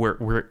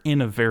we're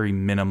in a very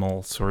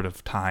minimal sort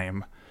of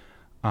time,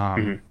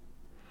 Hmm.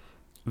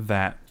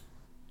 that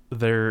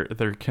there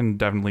can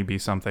definitely be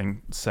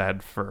something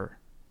said for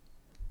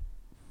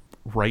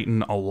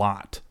writing a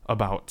lot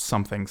about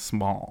something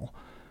small.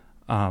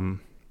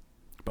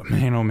 But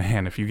man, oh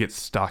man, if you get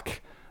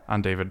stuck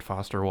on David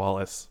Foster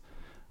Wallace,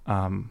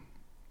 um,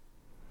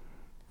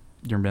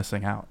 you're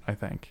missing out, I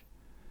think.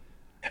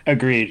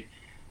 Agreed.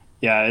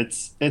 Yeah,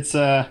 it's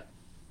another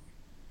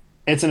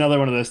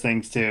one of those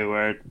things too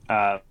where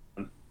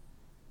you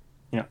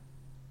know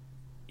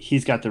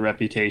he's got the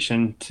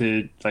reputation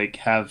to like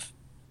have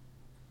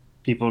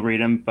people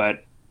read him,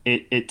 but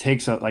it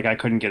takes a like I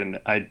couldn't get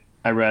into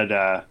I read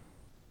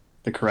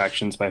The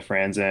Corrections by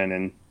Franzen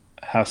and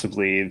House of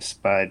Leaves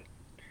by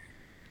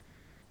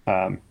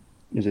um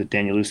is it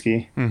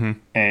Danielewski, Mm-hmm.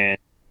 and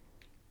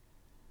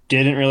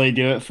didn't really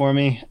do it for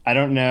me. I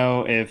don't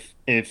know if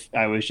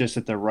I was just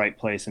at the right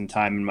place and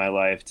time in my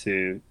life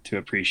to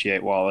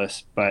appreciate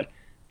Wallace, but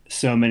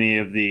so many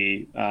of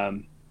the I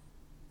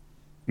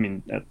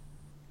mean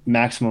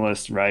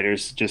maximalist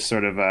writers just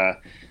sort of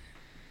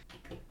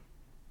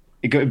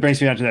it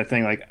brings me out to that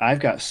thing like I've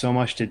got so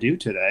much to do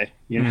today.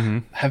 Mm-hmm.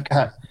 I've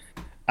got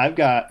I've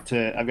got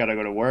to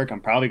go to work.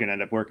 I'm probably going to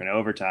end up working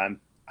overtime.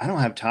 I don't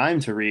have time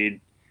to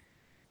read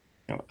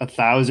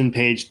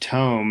 1,000-page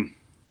tome.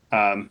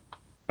 Um,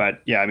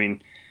 but yeah, I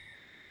mean,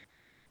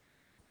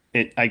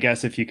 I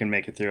guess if you can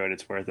make it through it,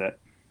 it's worth it.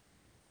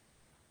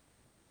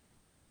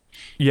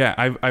 Yeah,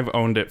 I've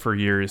owned it for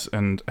years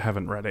and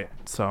haven't read it,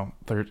 so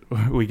there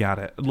we got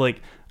it.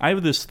 Like I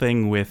have this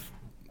thing with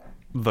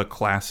the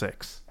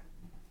classics.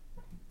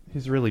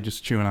 He's really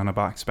just chewing on a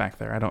box back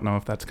there. I don't know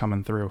if that's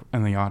coming through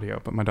in the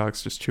audio, but my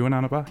dog's just chewing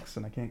on a box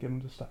and I can't get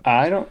him to stop.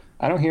 I don't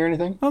hear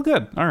anything. Oh,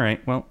 good. All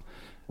right. Well,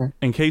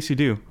 in case you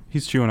do,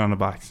 he's chewing on a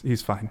box.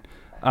 He's fine.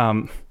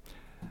 Um,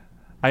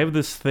 I have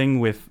this thing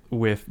with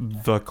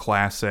the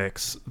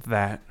classics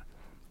that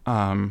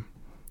I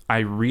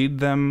read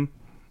them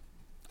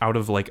out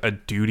of like a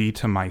duty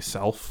to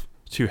myself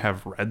to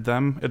have read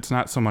them. It's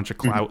not so much a Mhm.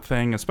 clout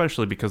thing,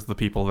 especially because the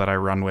people that I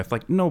run with,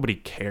 like nobody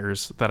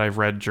cares that I've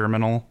read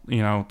Germinal,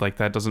 like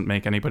that doesn't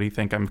make anybody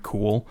think I'm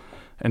cool.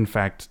 In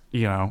fact,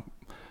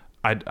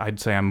 I'd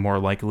say I'm more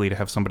likely to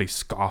have somebody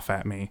scoff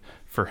at me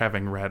for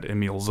having read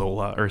Emile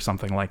Zola or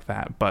something like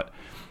that. But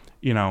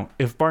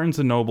if Barnes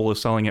and Noble is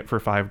selling it for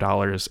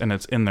 $5 and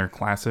it's in their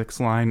classics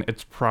line,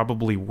 it's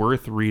probably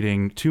worth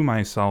reading to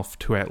myself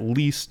to at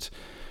least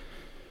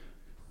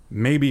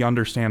maybe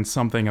understand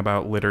something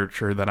about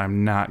literature that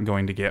I'm not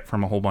going to get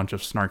from a whole bunch of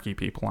snarky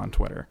people on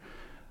Twitter.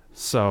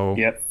 So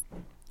Yep.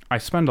 I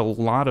spend a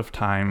lot of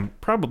time,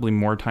 probably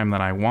more time than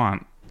I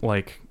want,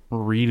 like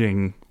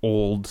reading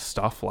old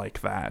stuff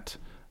like that,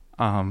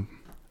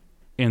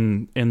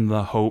 in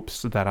the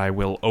hopes that I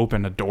will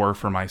open a door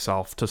for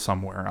myself to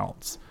somewhere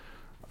else.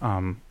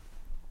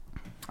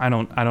 I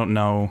don't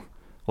know,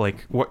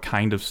 like what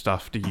kind of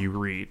stuff do you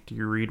read? Do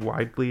you read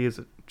widely? Is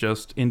it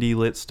just indie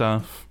lit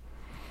stuff?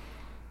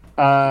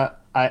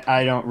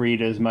 I don't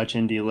read as much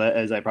indie lit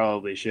as I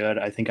probably should.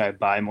 I think I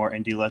buy more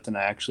indie lit than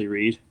I actually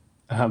read.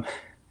 Um,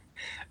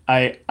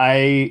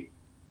 I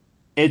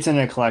it's an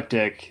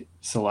eclectic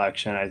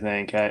selection, I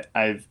think.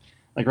 I've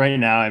like right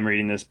now I'm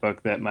reading this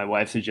book that my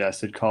wife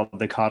suggested called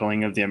The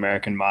Coddling of the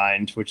American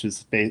Mind, which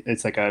is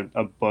it's like a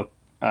book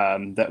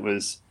that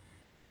was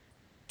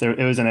there.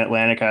 It was an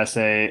Atlantic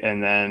essay,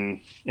 and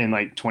then in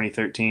like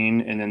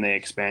 2013, and then they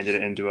expanded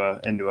it into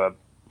a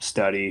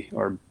study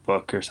or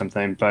book or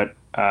something. But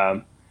I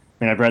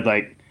mean, I've read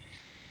like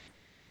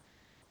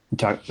You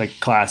talk like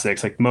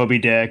classics like Moby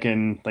Dick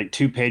and like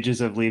 2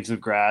 pages of Leaves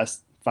of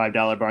Grass,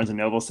 $5 Barnes and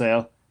Noble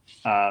sale.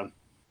 Uh,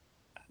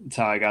 that's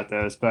how I got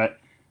those. But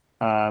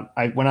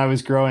I when I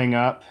was growing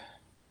up,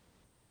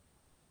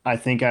 I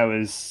think I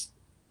was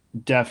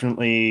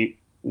definitely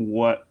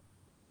what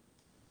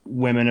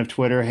women of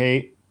Twitter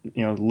hate.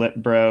 You know,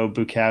 Lit Bro,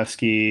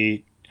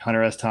 Bukowski,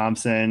 Hunter S.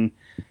 Thompson,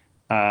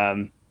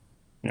 um,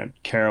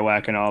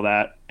 Kerouac and all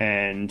that.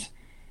 And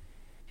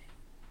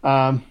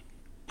um,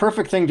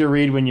 perfect thing to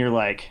read when you're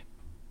like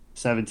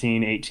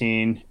 17,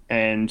 18.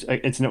 And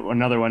it's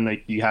another one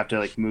like you have to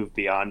like move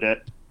beyond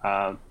it.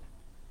 I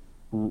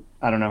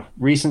don't know,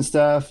 recent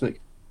stuff, like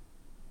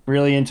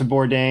really into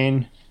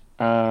Bourdain.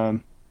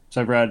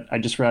 So I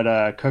just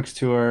read Cook's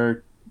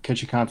Tour,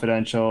 Kitchen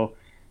Confidential,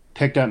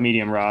 picked up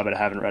Medium Raw, but I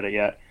haven't read it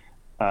yet.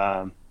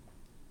 Um,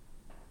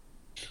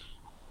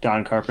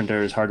 Don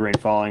Carpenter's Hard Rain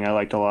Falling I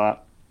liked a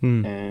lot.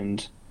 Hmm.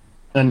 And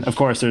then, of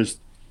course, there's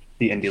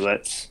the indie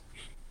lits,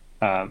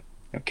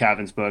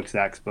 Cavan's books,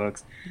 Zach's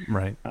books.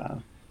 Right. Uh,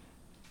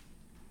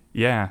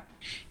 Yeah.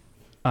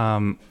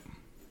 Um,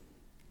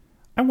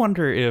 I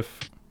wonder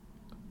if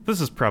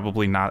this is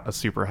probably not a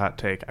super hot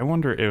take. I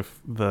wonder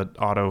if the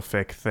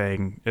autofic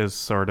thing is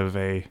sort of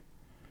if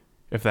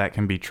that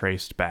can be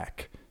traced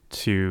back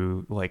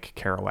to like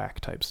Kerouac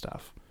type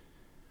stuff.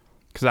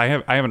 Because I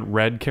haven't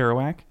read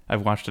Kerouac.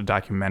 I've watched a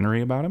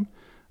documentary about him,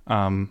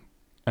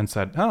 and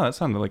said, oh, that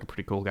sounded like a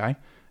pretty cool guy,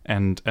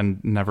 and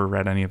never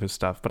read any of his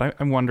stuff. But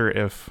I wonder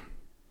if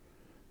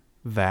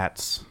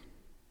that's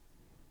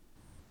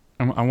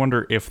I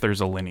wonder if there's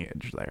a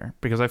lineage there,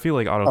 because I feel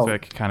like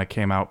autofic kind of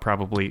came out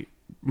probably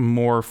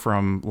more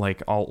from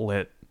like alt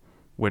lit,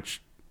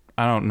 which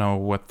I don't know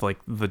what like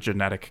the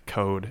genetic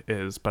code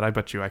is, but I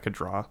bet you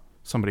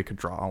somebody could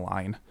draw a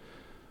line.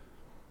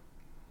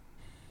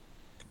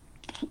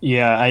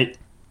 yeah,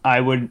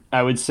 I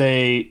would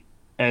say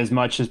as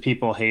much as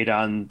people hate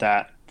on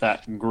that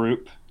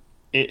group,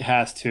 it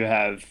has to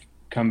have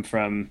come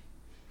from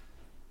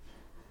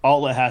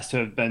all. It has to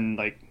have been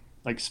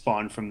like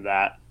spawned from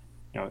that,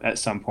 at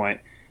some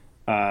point.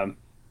 Um,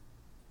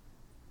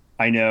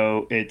 I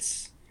know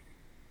it's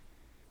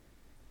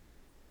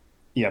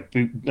yeah,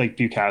 like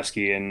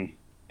Bukowski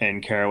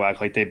and Kerouac,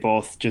 like they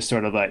both just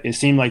sort of like it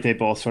seemed like they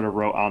both sort of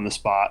wrote on the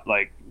spot.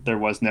 Like there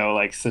was no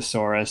like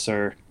thesaurus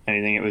or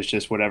anything. It was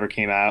just whatever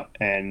came out,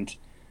 and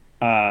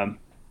um,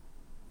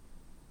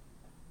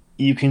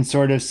 you can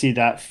sort of see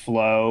that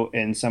flow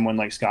in someone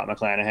like Scott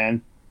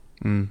McClanahan.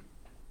 Mm.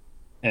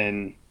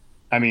 And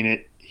I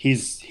mean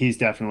he's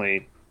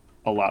definitely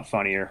a lot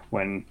funnier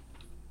when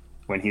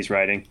he's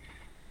writing,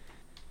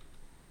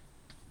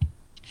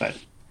 but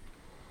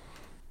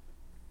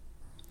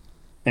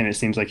and it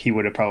seems like he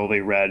would have probably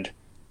read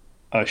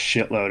a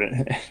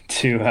shitload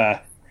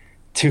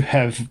to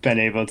have been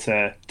able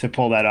to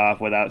pull that off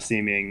without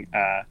seeming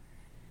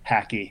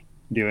hacky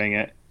doing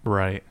it.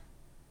 Right.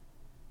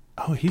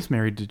 Oh, he's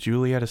married to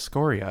Juliet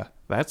Escoria.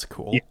 That's Yeah,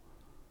 cool.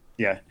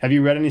 yeah. Have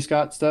you read any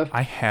Scott stuff?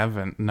 I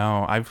haven't.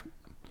 No,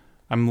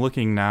 I'm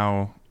looking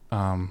now,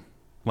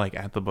 like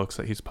at the books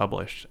that he's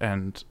published,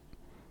 and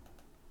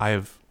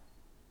I've,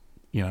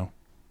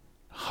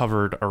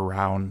 hovered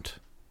around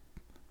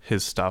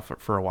his stuff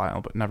for a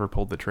while, but never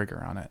pulled the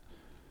trigger on it.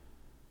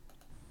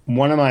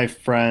 One of my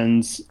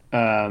friends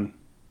from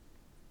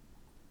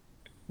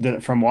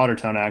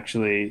Watertown,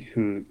 actually,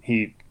 who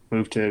he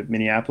moved to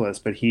Minneapolis,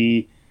 but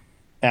he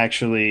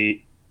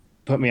actually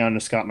put me on to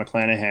Scott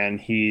McClanahan.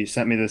 He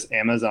sent me this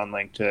Amazon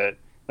link to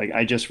like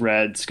I just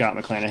read Scott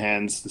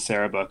McClanahan's The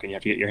Sarah book, and you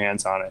have to get your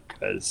hands on it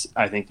because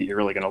I think that you're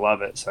really gonna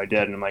love it. So I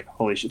did, and I'm like,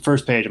 holy shit!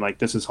 First page, I'm like,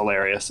 this is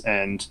hilarious,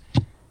 and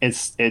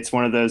it's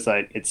one of those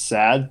like it's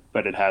sad,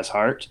 but it has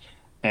heart,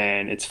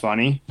 and it's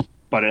funny,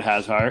 but it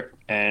has heart,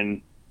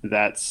 and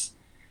that's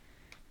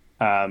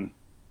um,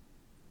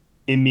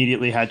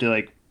 immediately had to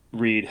like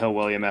read Hill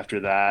William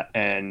after that,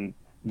 and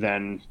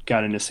then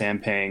got into Sam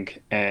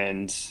Pink,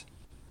 and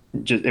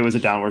just it was a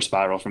downward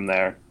spiral from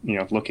there.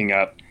 Looking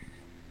up.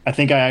 I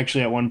think I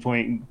actually at one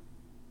point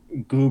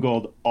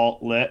Googled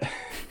alt lit,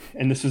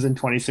 and this was in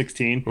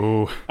 2016.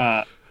 Ooh.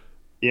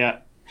 Yeah,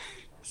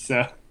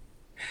 so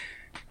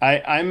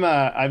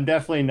I'm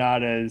definitely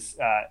not as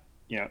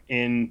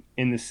in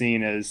the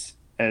scene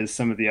as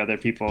some of the other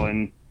people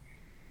in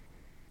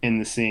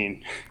the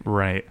scene.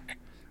 Right.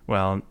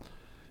 Well,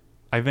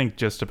 I think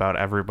just about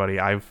everybody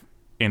I've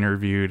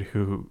interviewed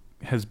who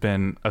has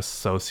been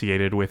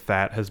associated with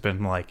that has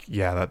been like,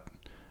 yeah, that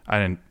I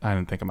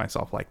didn't think of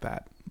myself like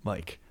that.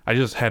 Like I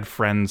just had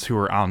friends who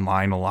were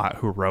online a lot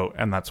who wrote,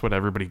 and that's what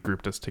everybody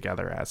grouped us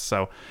together as.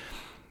 So,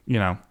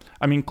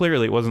 I mean,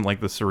 clearly it wasn't like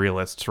the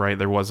surrealists, right?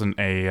 There wasn't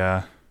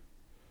a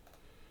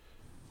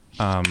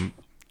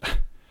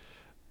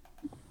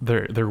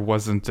there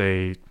wasn't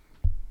a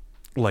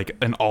like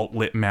an alt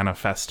lit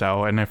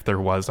manifesto, and if there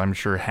was, I'm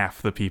sure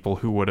half the people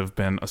who would have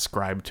been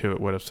ascribed to it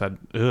would have said,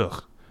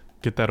 ugh,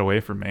 get that away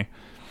from me.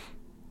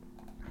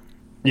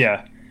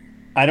 Yeah.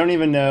 I don't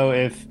even know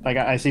if like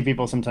I see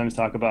people sometimes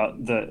talk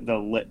about the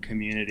lit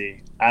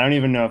community. I don't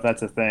even know if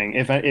that's a thing.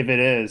 If it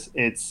is,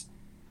 it's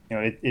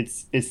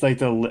it's like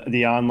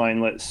the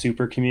online lit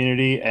super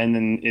community, and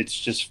then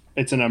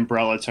it's an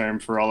umbrella term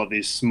for all of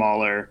these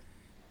smaller,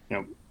 you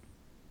know,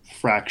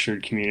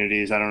 fractured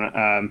communities. I don't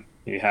know.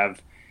 You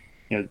have,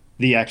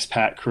 the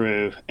expat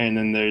crew, and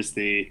then there's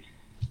the,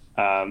 you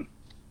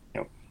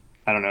know,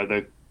 I don't know,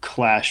 the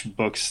Clash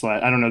book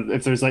slash. I don't know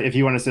if there's like, if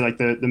you want to say like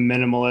the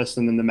minimalist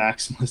and then the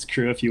maximalist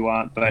crew if you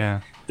want, but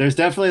Yeah. there's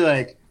definitely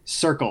like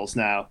circles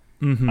now.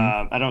 Mm-hmm.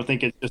 I don't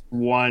think it's just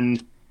one.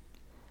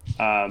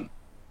 Um,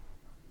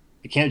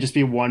 it can't just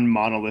be one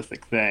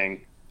monolithic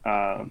thing.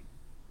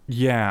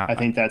 Yeah. I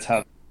think that's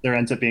how there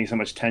ends up being so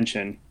much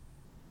tension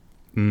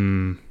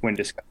when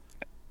discussed.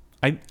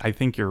 I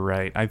think you're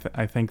right.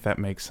 I think that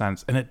makes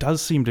sense. And it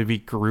does seem to be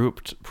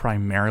grouped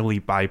primarily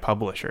by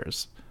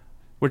publishers,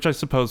 which I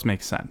suppose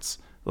makes sense.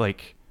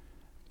 Like,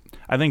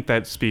 I think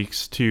that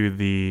speaks to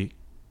the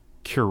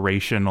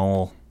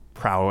curational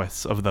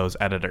prowess of those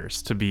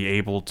editors to be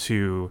able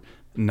to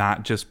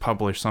not just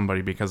publish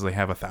somebody because they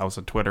have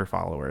 1,000 Twitter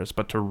followers,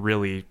 but to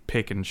really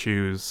pick and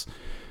choose,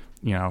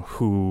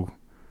 who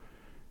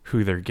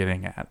they're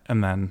getting at.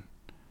 And then,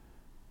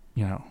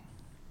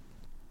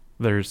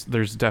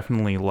 there's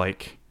definitely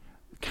like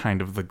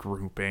kind of the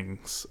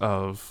groupings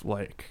of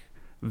like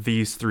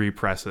these three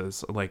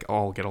presses like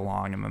all get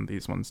along and then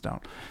these ones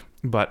don't.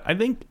 But I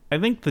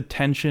think the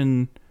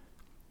tension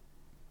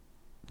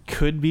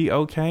could be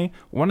okay.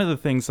 One of the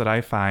things that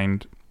I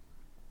find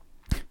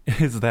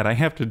is that I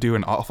have to do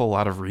an awful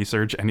lot of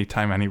research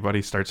anytime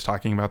anybody starts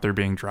talking about there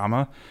being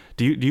drama.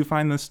 Do you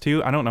find this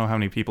too? I don't know how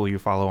many people you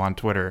follow on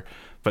Twitter,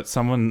 but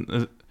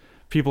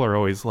people are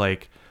always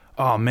like,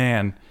 "Oh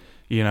man,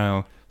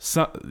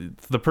 so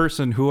the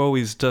person who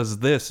always does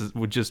this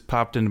would just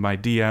popped into my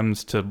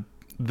DMs to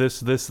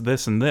this,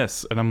 and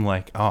this," and I'm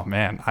like, "Oh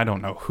man, I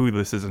don't know who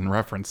this is in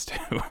reference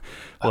to."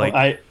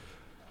 Like,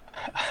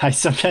 I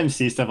sometimes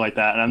see stuff like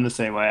that, and I'm the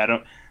same way. I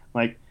don't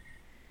like.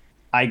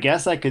 I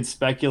guess I could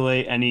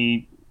speculate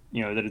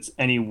that it's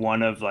any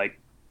one of like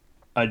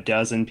a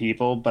dozen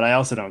people, but I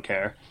also don't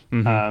care.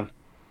 mm-hmm. I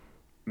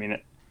mean,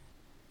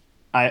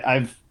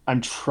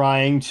 I'm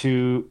trying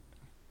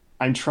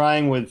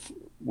with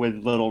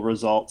little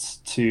results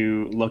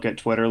to look at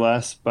Twitter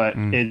less, but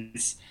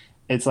it's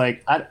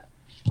like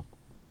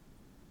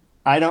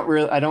I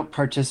don't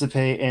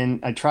participate in.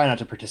 I try not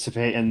to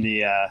participate in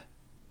the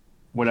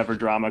whatever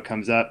drama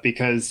comes up,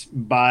 because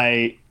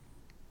by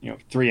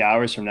 3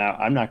 hours from now,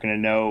 I'm not going to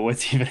know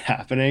what's even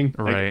happening.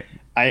 Right.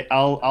 Like,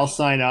 I'll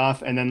sign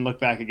off and then look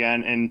back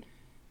again, and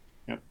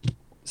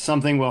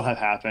something will have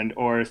happened,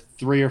 or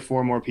 3 or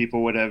 4 more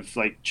people would have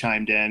like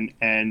chimed in,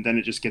 and then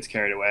it just gets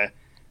carried away.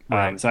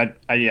 Right. So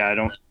I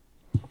don't.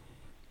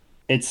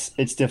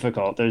 It's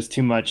difficult. There's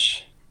too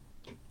much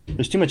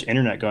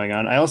internet going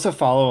on. I also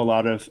follow a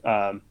lot of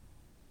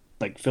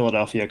like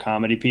Philadelphia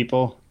comedy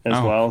people as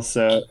well.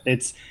 So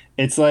it's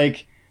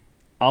like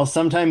I'll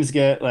sometimes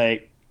get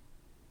like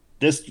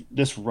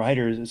this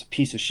writer is a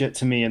piece of shit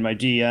to me in my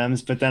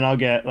DMs, but then I'll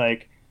get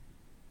like,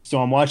 so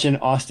I'm watching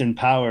Austin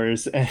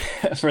Powers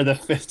for the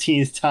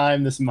 15th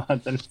time this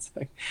month, and it's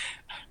like,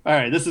 all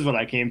right, this is what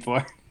I came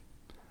for.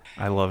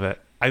 I love it.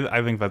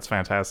 I think that's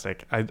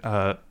fantastic.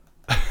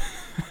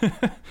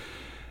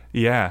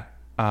 Yeah.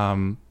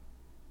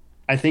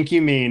 I think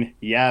you mean,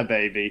 yeah,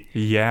 baby.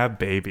 Yeah,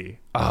 baby.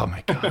 Oh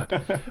my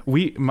God.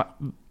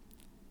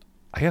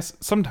 I guess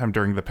sometime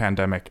during the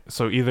pandemic,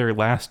 so either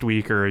last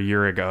week or a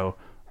year ago,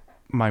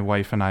 my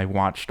wife and I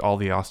watched all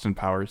the Austin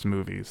Powers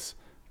movies.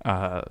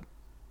 Not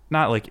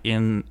like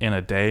in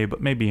a day,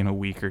 but maybe in a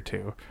week or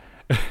two.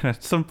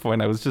 At some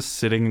point, I was just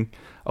sitting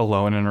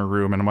alone in a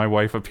room, and my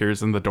wife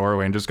appears in the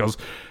doorway and just goes,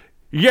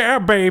 "Yeah,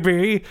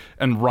 baby,"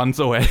 and runs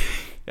away.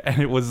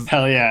 And it was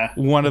hell yeah,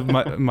 one of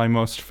my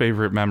most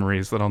favorite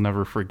memories that I'll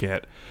never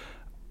forget.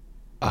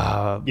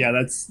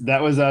 Yeah,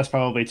 that was us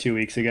probably 2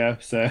 weeks ago.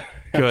 So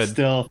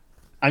good.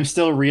 I'm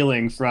still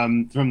reeling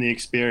from the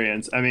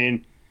experience. I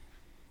mean,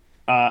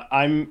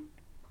 I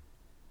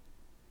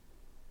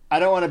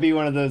don't want to be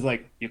one of those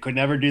like, you could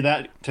never do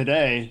that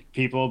today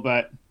people,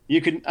 but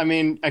you could. I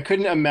mean, I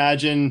couldn't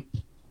imagine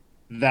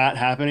that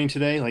happening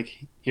today.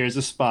 Like, here's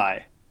a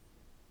spy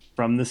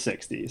from the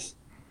 60s,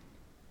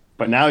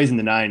 but now he's in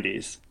the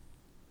 90s.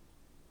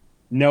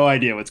 No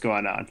idea what's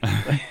going on.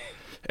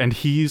 And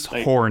he's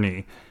like,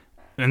 horny,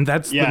 and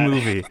that's the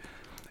movie.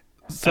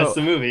 So, that's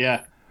the movie,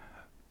 yeah.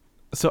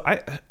 So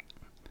I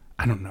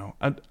don't know.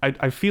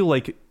 I feel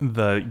like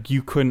the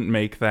 "you couldn't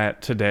make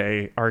that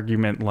today"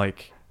 argument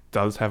like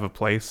does have a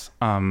place.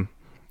 I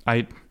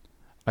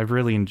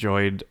really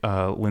enjoyed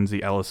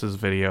Lindsay Ellis's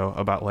video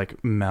about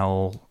like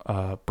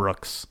Mel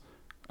Brooks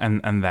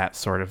and that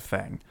sort of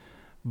thing,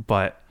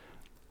 but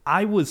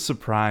I was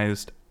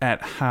surprised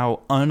at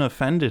how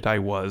unoffended I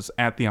was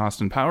at the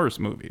Austin Powers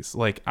movies.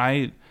 Like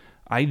I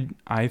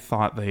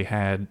thought they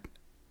had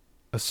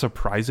a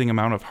surprising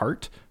amount of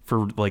heart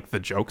for like the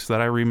jokes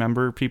that I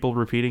remember people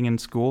repeating in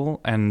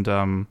school, and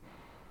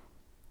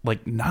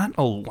like not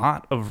a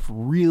lot of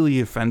really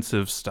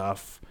offensive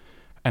stuff,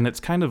 and it's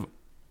kind of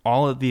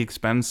all at the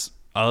expense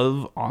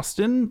of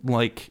Austin.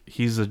 Like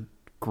he's a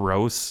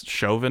gross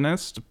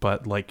chauvinist,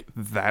 but like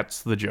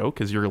that's the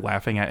joke, is you're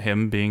laughing at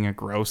him being a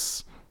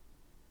gross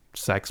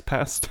sex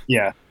pest.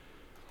 Yeah.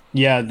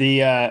 Yeah,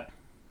 the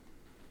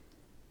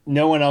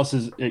no one else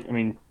is, I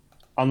mean,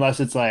 unless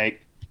it's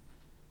like,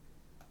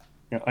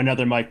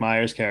 another Mike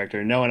Myers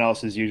character, no one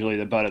else is usually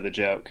the butt of the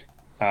joke.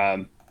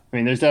 I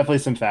mean, there's definitely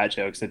some fat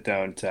jokes that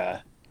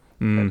that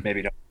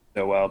maybe don't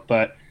do so well,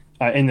 but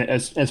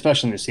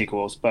especially in the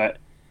sequels. But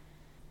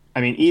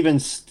I mean, even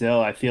still,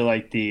 I feel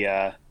like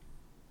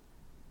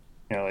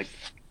like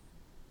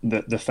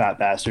the fat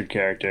bastard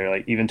character,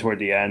 like even toward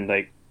the end,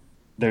 like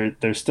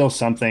there's still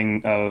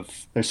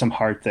there's some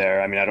heart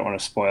there. I mean, I don't want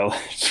to spoil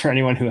it for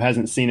anyone who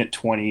hasn't seen it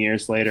 20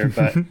 years later,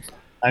 but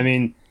I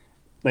mean,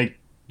 like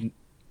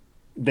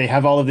they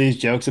have all of these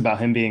jokes about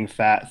him being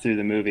fat through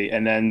the movie,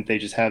 and then they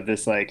just have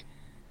this like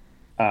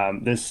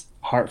this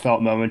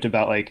heartfelt moment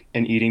about like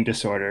an eating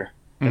disorder,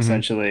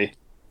 essentially.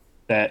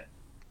 That,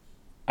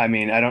 I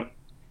mean, I don't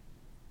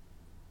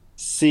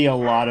see a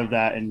lot of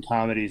that in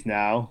comedies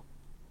now.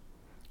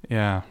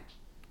 Yeah.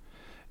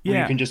 Where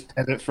Yeah. you can just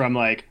pivot from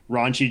like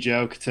raunchy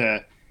joke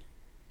to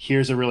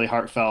here's a really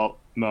heartfelt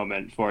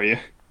moment for you.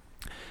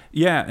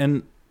 Yeah,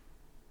 and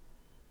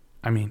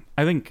I mean,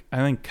 I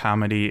think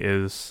comedy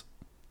is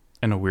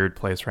in a weird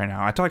place right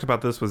now. I talked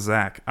about this with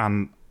Zach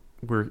on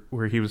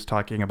where he was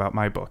talking about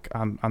my book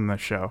on the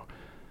show,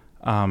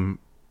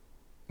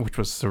 which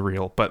was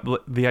surreal. But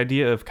the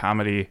idea of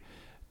comedy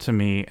to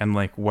me and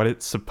like what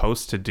it's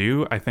supposed to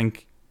do, I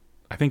think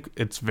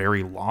it's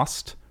very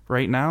lost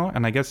right now.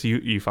 And I guess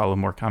you follow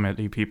more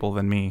comedy people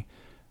than me.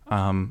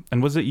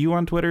 And was it you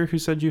on Twitter who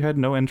said you had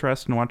no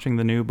interest in watching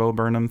the new Bo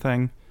Burnham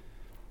thing?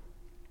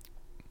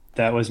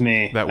 That was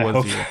me. That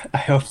was you. I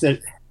hope that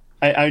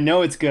I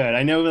know it's good.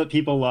 I know that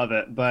people love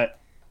it,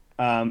 but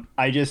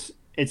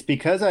it's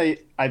because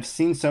I've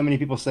seen so many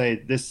people say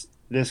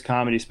this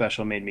comedy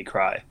special made me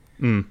cry.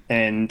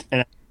 And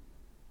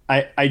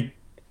I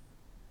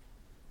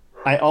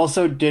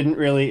also didn't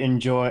really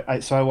enjoy.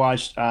 So I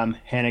watched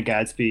Hannah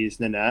Gadsby's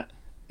Nanette,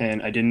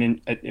 and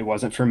it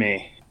wasn't for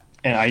me.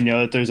 And I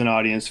know that there's an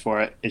audience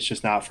for it. It's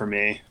just not for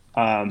me.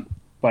 But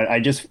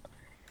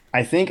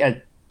I think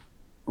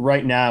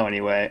right now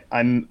anyway,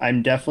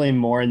 I'm definitely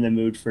more in the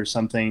mood for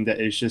something that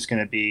is just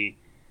going to be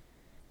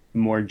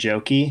more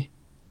jokey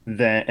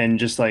and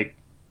just like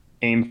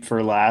aim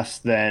for laughs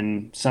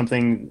than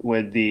something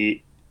with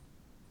the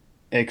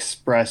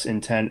express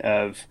intent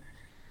of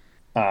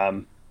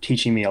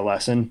teaching me a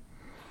lesson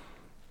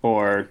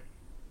or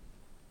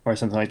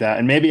something like that.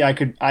 And maybe I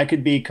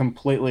could be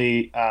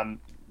completely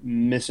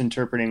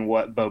misinterpreting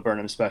what Bo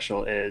Burnham's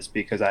special is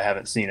because I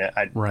haven't seen it.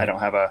 I don't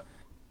have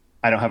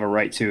a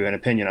right to an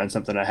opinion on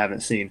something I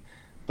haven't seen,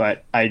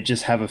 but I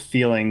just have a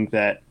feeling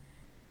that,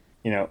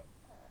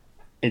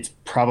 it's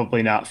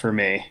probably not for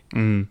me.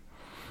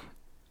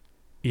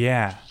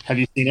 Yeah. Have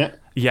you seen it?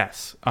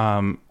 Yes.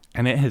 And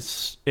it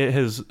has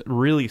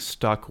really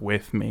stuck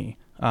with me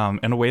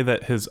in a way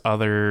that his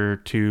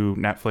other two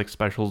Netflix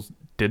specials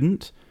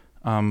didn't.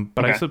 But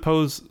okay. I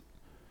suppose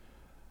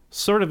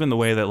sort of in the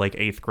way that like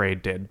 8th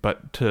Grade did,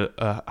 but to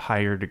a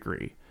higher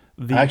degree.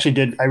 I actually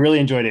did. I really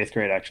enjoyed 8th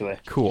Grade, actually.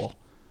 Cool.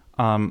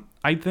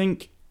 I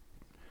think,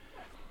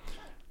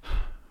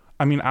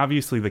 I mean,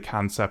 obviously the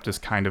concept is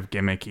kind of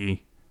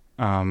gimmicky,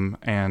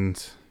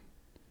 and,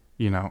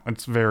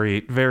 it's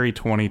very, very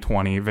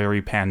 2020,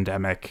 very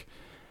pandemic,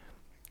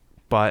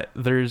 but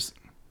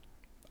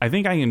I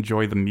think I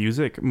enjoy the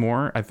music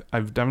more.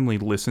 I've definitely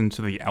listened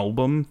to the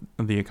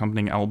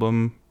accompanying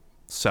album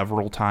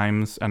several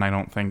times, and I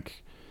don't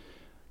think,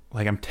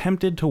 like, I'm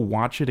tempted to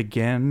watch it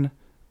again,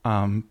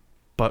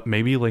 but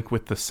maybe like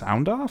with the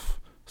sound off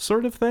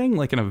sort of thing,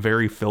 like in a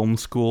very film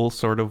school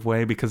sort of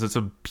way, because it's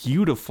a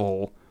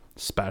beautiful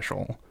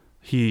special.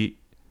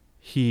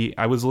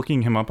 I was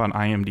looking him up on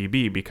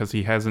IMDb because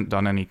he hasn't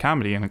done any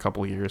comedy in a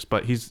couple of years,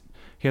 but he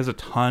has a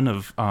ton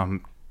of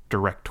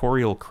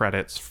directorial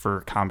credits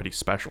for comedy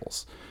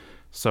specials.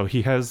 So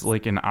he has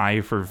like an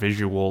eye for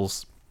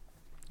visuals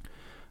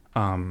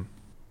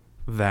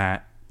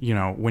that,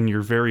 when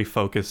you're very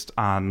focused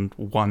on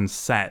one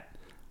set,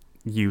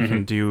 you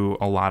can do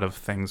a lot of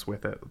things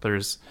with it.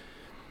 There's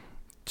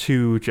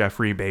 2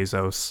 Jeffrey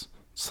Bezos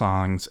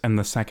songs, and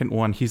the second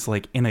one he's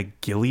like in a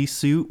ghillie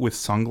suit with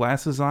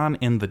sunglasses on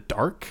in the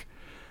dark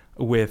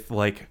with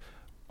like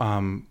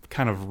kind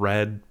of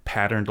red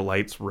patterned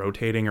lights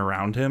rotating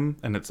around him,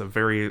 and it's a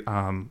very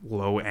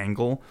low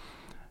angle,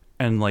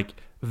 and like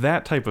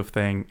that type of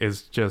thing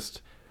is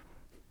just,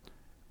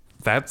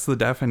 that's the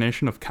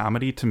definition of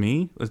comedy to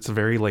me. It's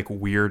very like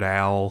Weird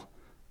Al,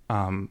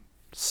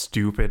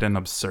 stupid and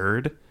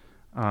absurd,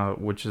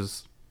 which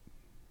is,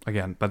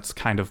 again, that's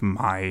kind of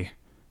my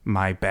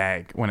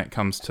bag when it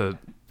comes to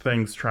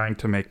things trying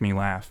to make me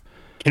laugh.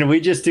 Can we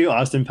just do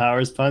Austin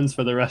Powers puns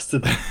for the rest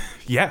of the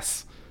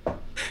Yes.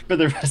 For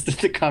the rest of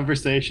the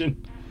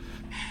conversation?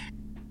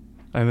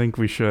 I think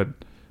we should.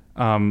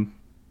 But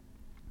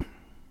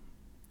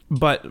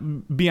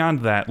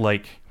beyond that,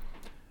 like,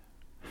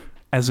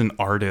 as an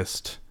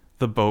artist,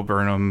 the Bo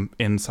Burnham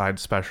Inside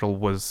special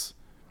was,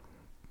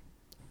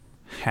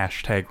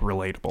 hashtag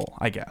relatable,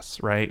 I guess,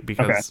 right?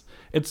 Because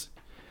Okay.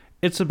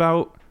 it's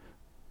about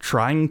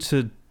trying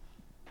to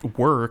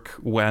work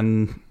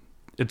when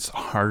it's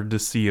hard to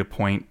see a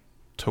point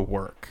to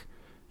work.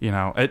 You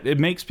know, it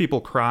makes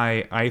people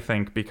cry, I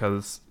think,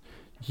 because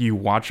you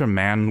watch a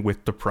man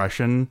with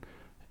depression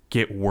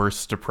get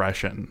worse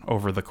depression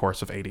over the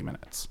course of 80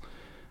 minutes.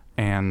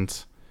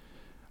 And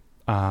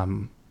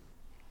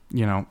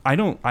you know, I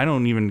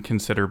don't even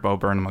consider Bo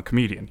Burnham a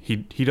comedian. He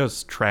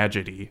does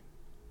tragedy.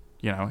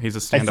 You know, he's a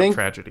I stand-up think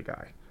tragedy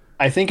guy.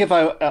 I think if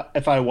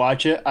I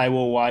watch it, I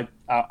will watch.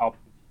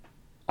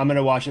 I'm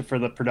gonna watch it for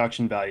the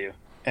production value,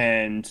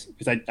 and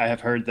because I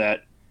have heard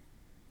that,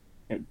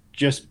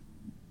 just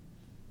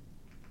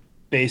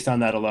based on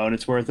that alone,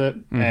 it's worth it.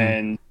 Mm-hmm.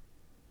 And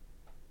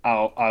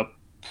I'll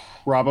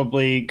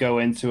probably go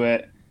into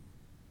it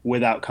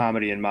without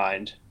comedy in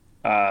mind.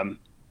 Um,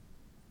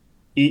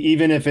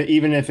 even if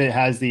it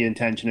has the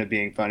intention of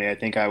being funny, I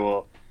think I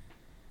will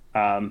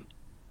um,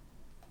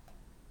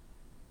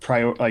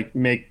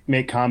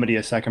 make comedy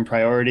a second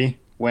priority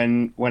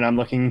when I'm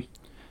looking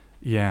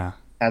Yeah.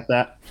 at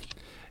that.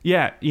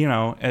 Yeah, you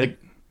know, Like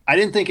I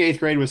didn't think eighth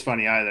grade was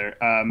funny either,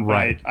 but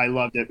right. I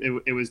loved it.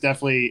 It was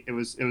definitely it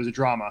was a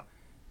drama,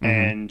 Mm-hmm.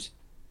 and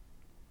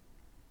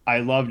I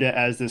loved it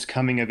as this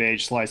coming of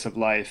age slice of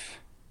life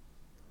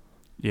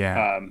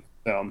Yeah.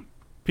 film.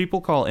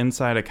 People call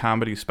Inside a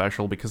comedy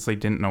special because they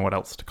didn't know what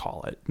else to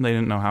call it. They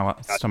didn't know how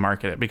else to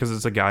market it because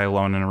it's a guy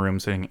alone in a room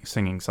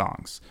singing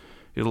songs.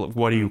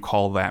 What do you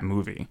call that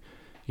movie?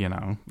 You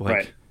know,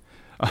 Right.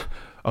 like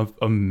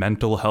a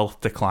mental health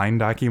decline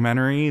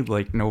documentary.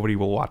 Like nobody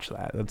will watch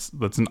that.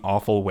 That's an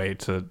awful way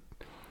to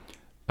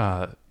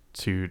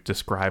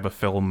describe a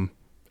film.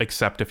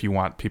 Except if you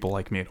want people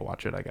like me to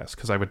watch it, I guess,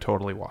 because I would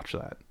totally watch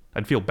that.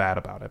 I'd feel bad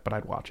about it, but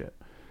I'd watch it.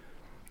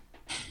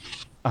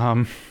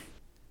 Um,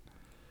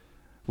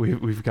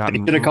 we've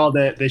gotten. They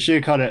should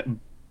have called it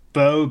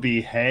Bo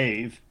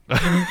Behave.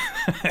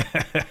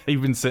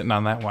 You've been sitting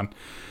on that one.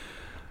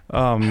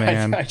 Oh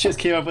man, I just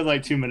came up with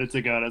like 2 minutes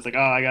ago, and I was like, oh,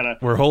 I gotta.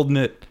 we're holding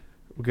it.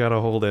 We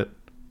gotta hold it.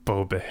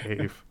 Bo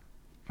behave.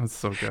 That's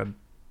so good.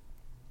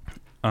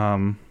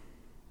 Um,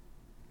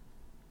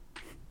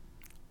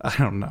 I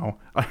don't know.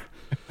 I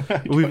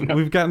don't know.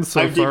 We've gotten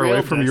so I've far away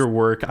derailed from this. your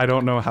work. I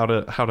don't know how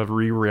to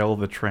re-rail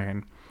the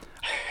train.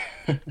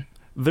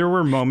 There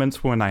were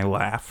moments when I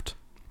laughed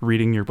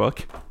reading your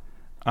book,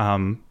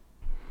 um,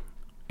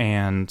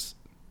 and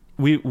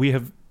we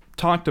have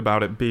talked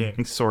about it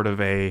being sort of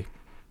a,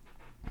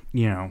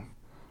 you know,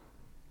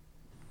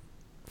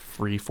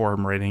 free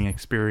form writing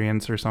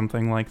experience or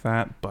something like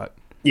that. But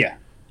Yeah.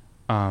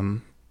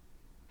 um,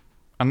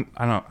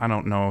 I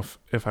don't know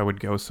if I would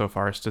go so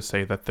far as to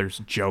say that there's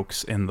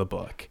jokes in the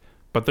book,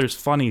 but there's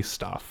funny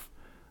stuff.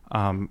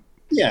 Um,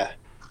 Yeah.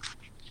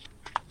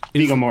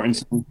 is Viggo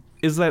Mortensen.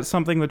 is that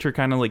something that you're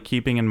kind of like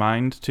keeping in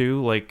mind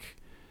too? Like,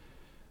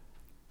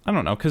 I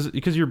don't know,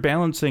 because you're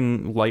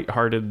balancing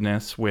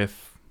lightheartedness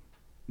with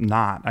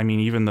not. I mean,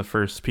 even the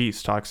first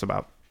piece talks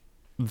about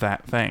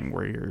that thing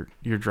where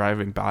you're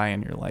driving by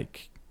and you're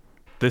like,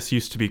 this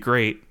used to be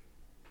great,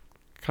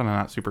 kind of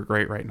not super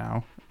great right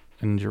now,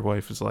 and your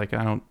wife is like,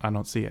 I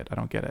don't see it, I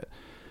don't get it.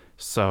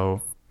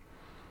 So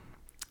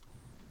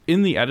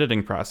in the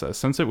editing process,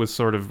 since it was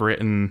sort of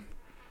written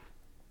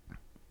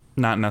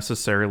not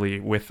necessarily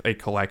with a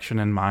collection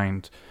in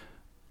mind,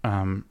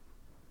 um,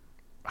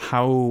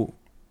 how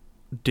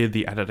did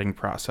the editing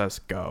process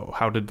go?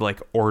 How did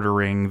like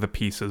ordering the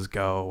pieces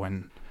go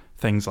and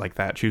things like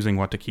that, choosing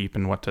what to keep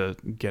and what to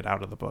get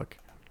out of the book?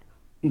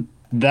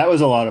 That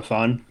was a lot of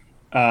fun.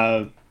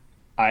 Uh,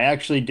 I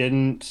actually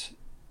didn't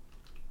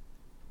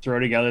throw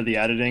together the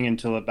editing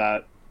until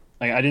about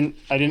like I didn't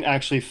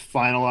actually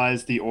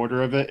finalize the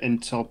order of it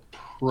until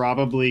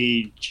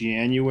probably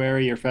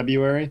January or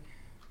February.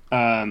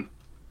 Because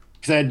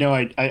I had no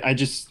I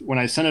just when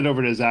I sent it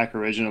over to Zach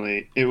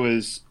originally, it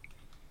was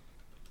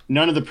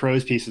none of the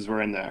prose pieces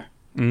were in there.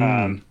 Mm.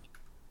 Um,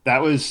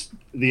 that was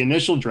the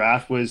initial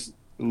draft was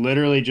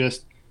literally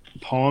just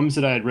poems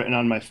that I had written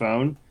on my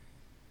phone,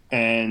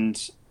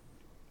 and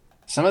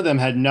some of them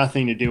had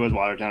nothing to do with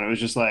Watertown. It was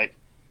just like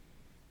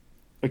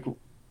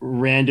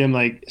random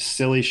like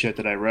silly shit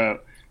that I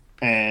wrote,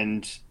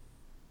 and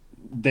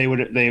they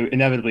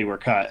inevitably were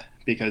cut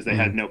because they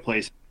had Mm. no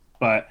place.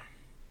 But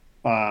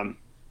um,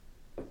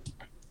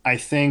 I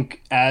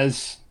think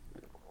as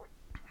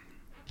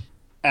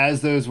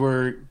those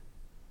were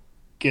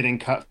getting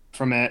cut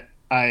from it,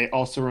 I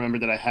also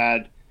remembered that I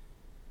had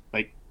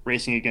like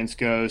Racing Against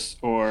Ghosts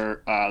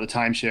or the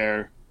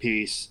Timeshare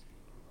piece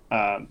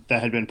that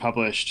had been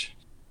published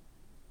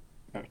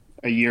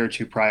a year or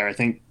two prior. I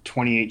think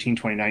 2018,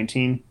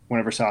 2019,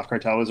 whenever Soft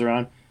Cartel was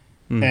around.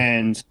 Mm.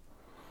 And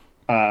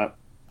uh,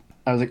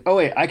 I was like, oh,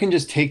 wait, I can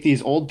just take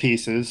these old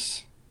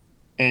pieces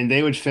and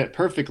they would fit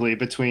perfectly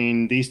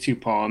between these two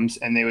poems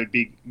and they would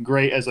be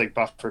great as like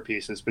buffer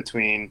pieces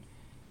between,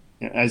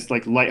 as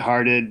like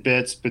lighthearted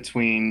bits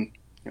between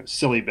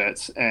silly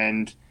bits.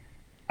 And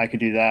I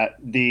could do that.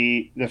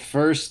 The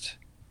first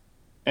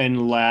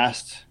and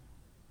last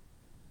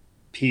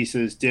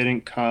pieces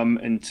didn't come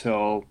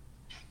until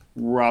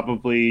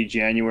probably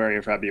January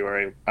or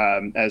February,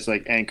 as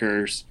like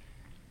anchors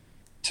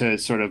to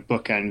sort of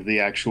bookend the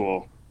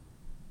actual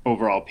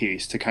overall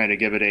piece, to kind of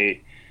give it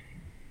a.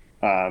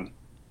 I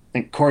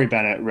think Corey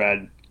Bennett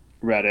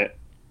read it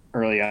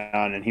early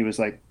on, and he was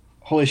like,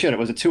 "Holy shit, it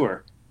was a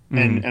tour,"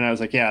 Mm. and I was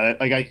like, "Yeah."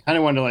 Like I kind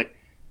of wanted to like.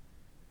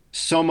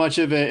 So much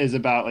of it is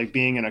about like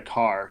being in a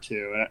car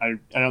too. And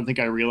I don't think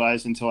I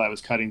realized until I was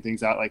cutting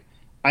things out. Like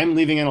I'm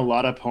leaving in a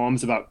lot of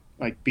poems about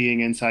like being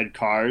inside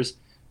cars.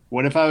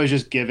 What if I was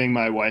just giving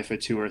my wife a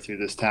tour through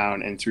this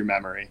town and through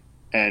memory,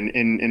 and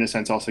in a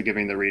sense also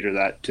giving the reader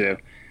that too.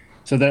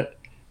 So that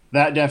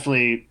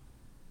definitely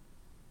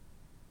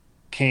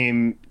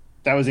came.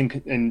 That was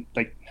in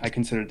like I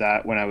considered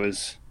that when I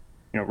was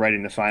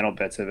writing the final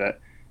bits of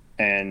it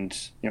and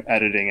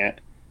editing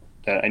it,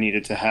 that I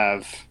needed to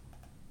have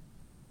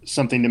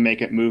something to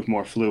make it move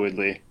more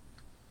fluidly.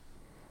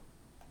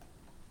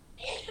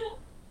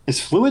 Is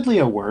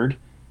fluidly a word?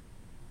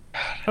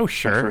 Oh, My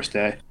sure. first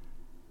day.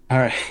 All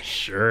right.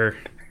 Sure.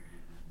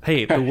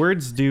 Hey, the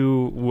words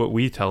do what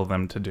we tell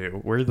them to do.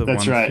 We're the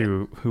That's ones right.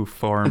 who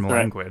form That's right.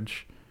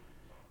 language.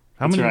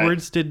 How That's many right.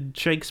 words did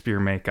Shakespeare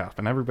make up?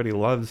 And everybody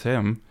loves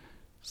him.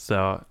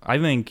 So I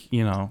think,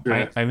 True.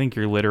 I think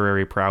your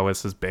literary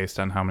prowess is based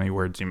on how many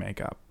words you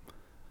make up.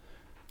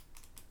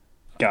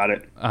 Got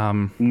it.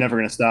 Um, I'm never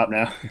gonna stop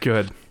now.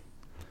 Good.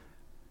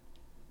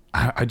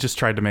 I just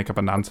tried to make up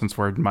a nonsense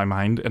word in my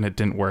mind and it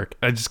didn't work.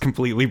 I just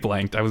completely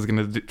blanked. I was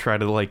going to try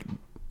to like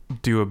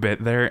do a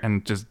bit there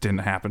and it just didn't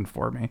happen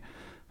for me.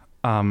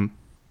 Um,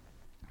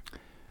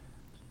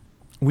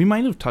 we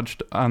might have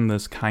touched on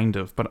this kind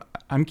of, but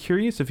I'm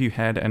curious if you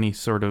had any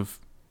sort of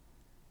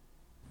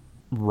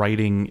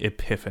writing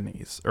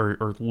epiphanies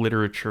or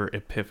literature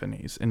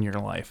epiphanies in your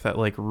life that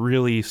like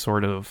really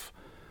sort of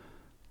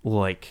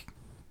like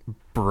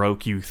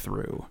broke you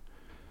through.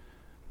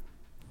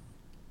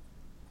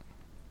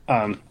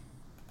 Um,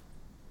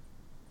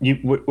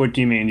 what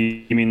do you mean? Do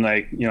you mean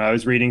like I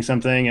was reading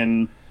something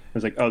and I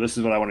was like, oh, this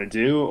is what I want to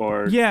do,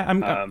 or Yeah,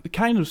 I'm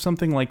kind of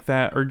something like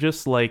that, or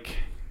just like,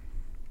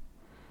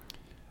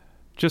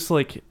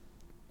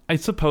 I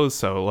suppose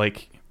so.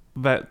 Like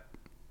that,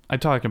 I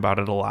talk about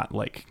it a lot,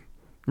 like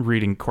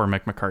reading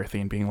Cormac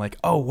McCarthy and being like,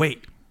 oh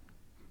wait,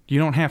 you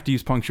don't have to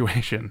use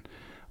punctuation,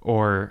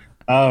 or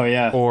oh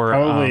yeah, or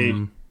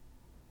probably.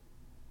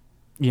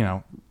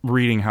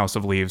 reading House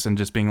of Leaves and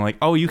just being like,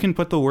 oh, you can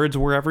put the words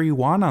wherever you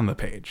want on the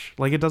page,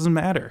 like it doesn't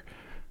matter,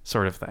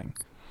 sort of thing.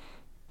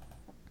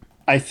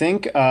 I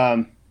think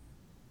you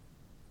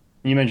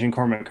mentioned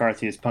Cormac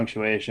McCarthy as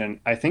punctuation.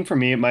 I think for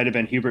me it might have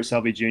been Hubert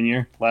Selby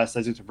Jr. Last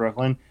Exit to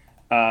Brooklyn,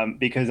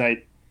 because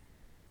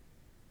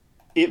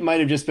it might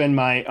have just been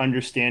my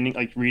understanding,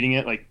 like reading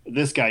it, like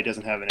this guy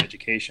doesn't have an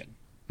education.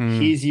 Mm,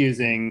 He's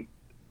using,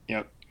 you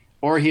know,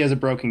 or he has a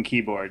broken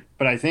keyboard.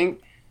 But I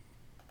think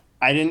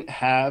I didn't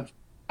have,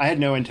 I had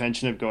no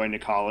intention of going to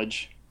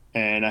college,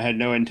 and I had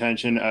no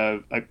intention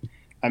of,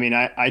 I mean,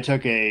 I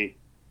took a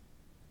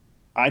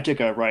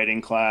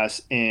writing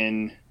class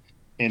in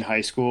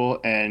high school,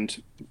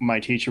 and my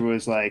teacher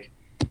was like,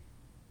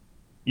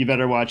 "You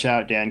better watch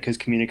out, Dan, because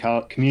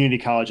community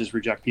colleges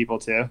reject people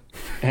too."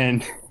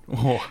 And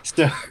oh,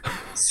 so,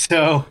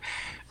 so,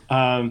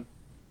 um,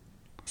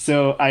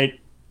 so I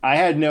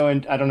had no, I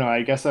don't know.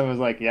 I guess I was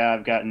like, yeah,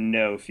 I've got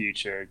no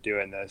future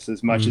doing this.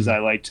 As much as mm, I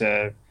like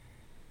to,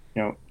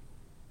 you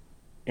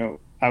know,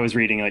 I was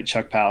reading like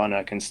Chuck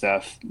Palahniuk and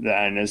stuff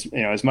then. As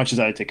much as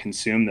I like to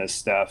consume this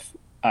stuff,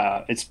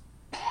 it's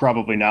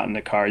probably not in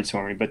the cards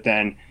for me. But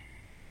then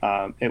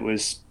it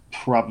was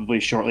probably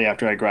shortly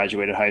after I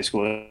graduated high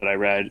school that I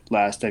read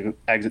Last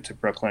Exit to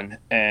Brooklyn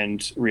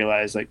and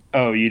realized like,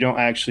 oh, you don't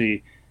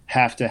actually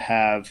have to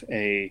have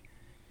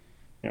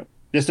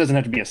this doesn't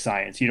have to be a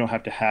science. You don't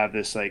have to have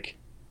this like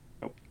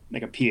a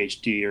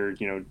PhD or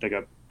like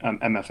a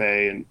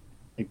MFA and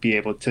like be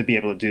able to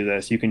do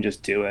this. You can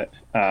just do it.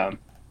 I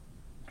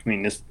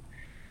mean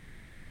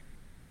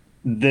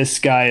this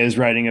guy is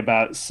writing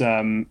about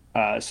some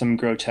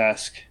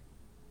grotesque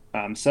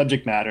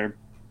subject matter,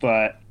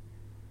 but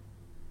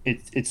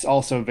it's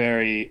also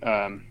very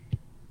minimalist.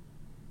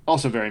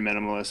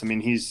 I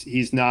mean,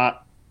 he's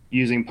not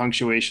using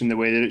punctuation the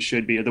way that it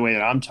should be or the way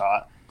that I'm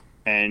taught.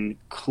 And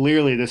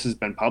clearly, this has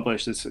been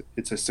published. It's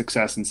a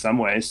success in some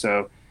way,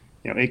 so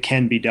it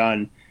can be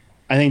done.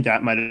 I think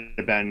that might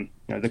have been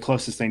the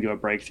closest thing to a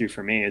breakthrough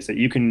for me is that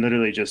you can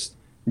literally just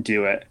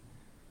do it,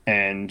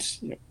 and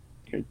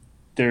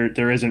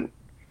there isn't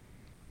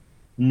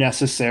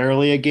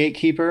necessarily a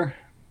gatekeeper,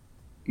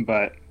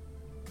 but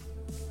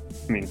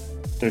I mean,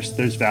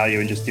 there's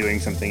value in just doing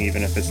something,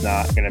 even if it's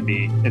not going to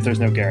be if there's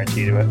no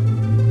guarantee to it.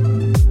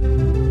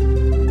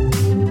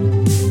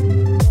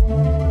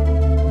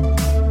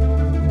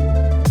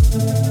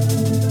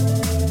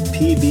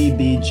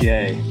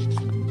 PBBJ.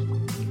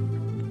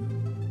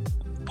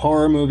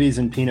 Horror movies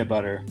and peanut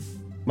butter.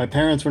 My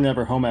parents were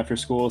never home after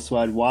school, so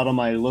I'd waddle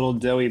my little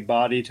doughy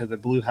body to the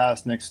blue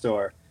house next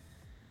door.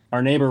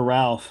 Our neighbor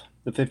Ralph,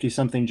 the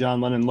 50-something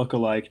John Lennon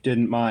look-alike,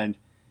 didn't mind.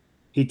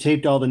 He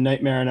taped all the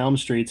Nightmare on Elm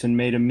Streets and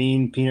made a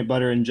mean peanut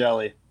butter and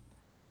jelly.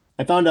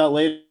 I found out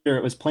later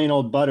it was plain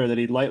old butter that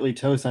he'd lightly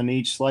toast on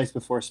each slice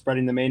before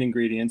spreading the main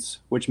ingredients,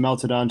 which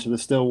melted onto the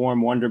still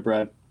warm Wonder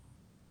Bread.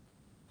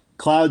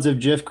 Clouds of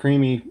Jif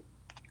Creamy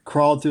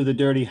crawled through the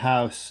dirty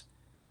house,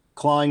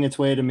 clawing its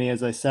way to me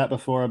as I sat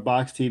before a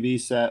box TV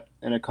set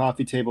and a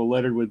coffee table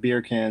littered with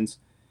beer cans.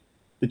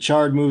 The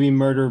charred movie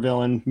murder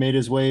villain made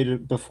his way to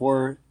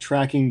before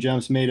tracking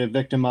jumps made a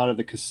victim out of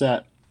the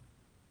cassette.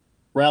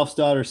 Ralph's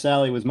daughter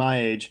Sally was my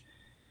age.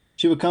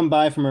 She would come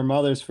by from her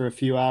mother's for a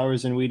few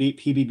hours and we'd eat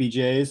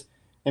PBBJs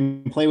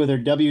and play with her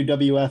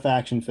WWF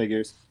action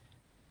figures.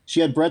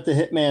 She had Bret the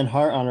Hitman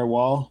Hart on her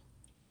wall,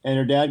 and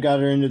her dad got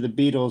her into the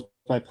Beatles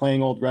by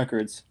playing old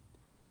records.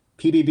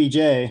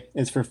 PBBJ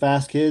is for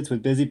fast kids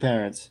with busy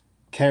parents.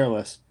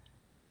 Careless.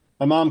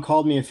 My mom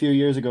called me a few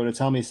years ago to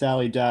tell me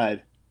Sally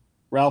died.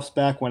 Ralph's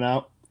back went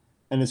out,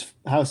 and his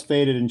house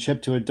faded and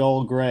chipped to a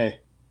dull gray.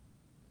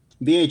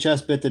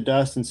 VHS bit the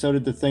dust, and so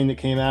did the thing that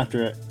came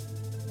after it.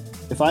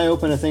 If I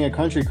open a thing of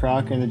Country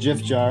Crock in the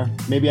Jif jar,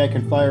 maybe I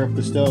can fire up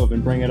the stove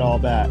and bring it all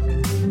back.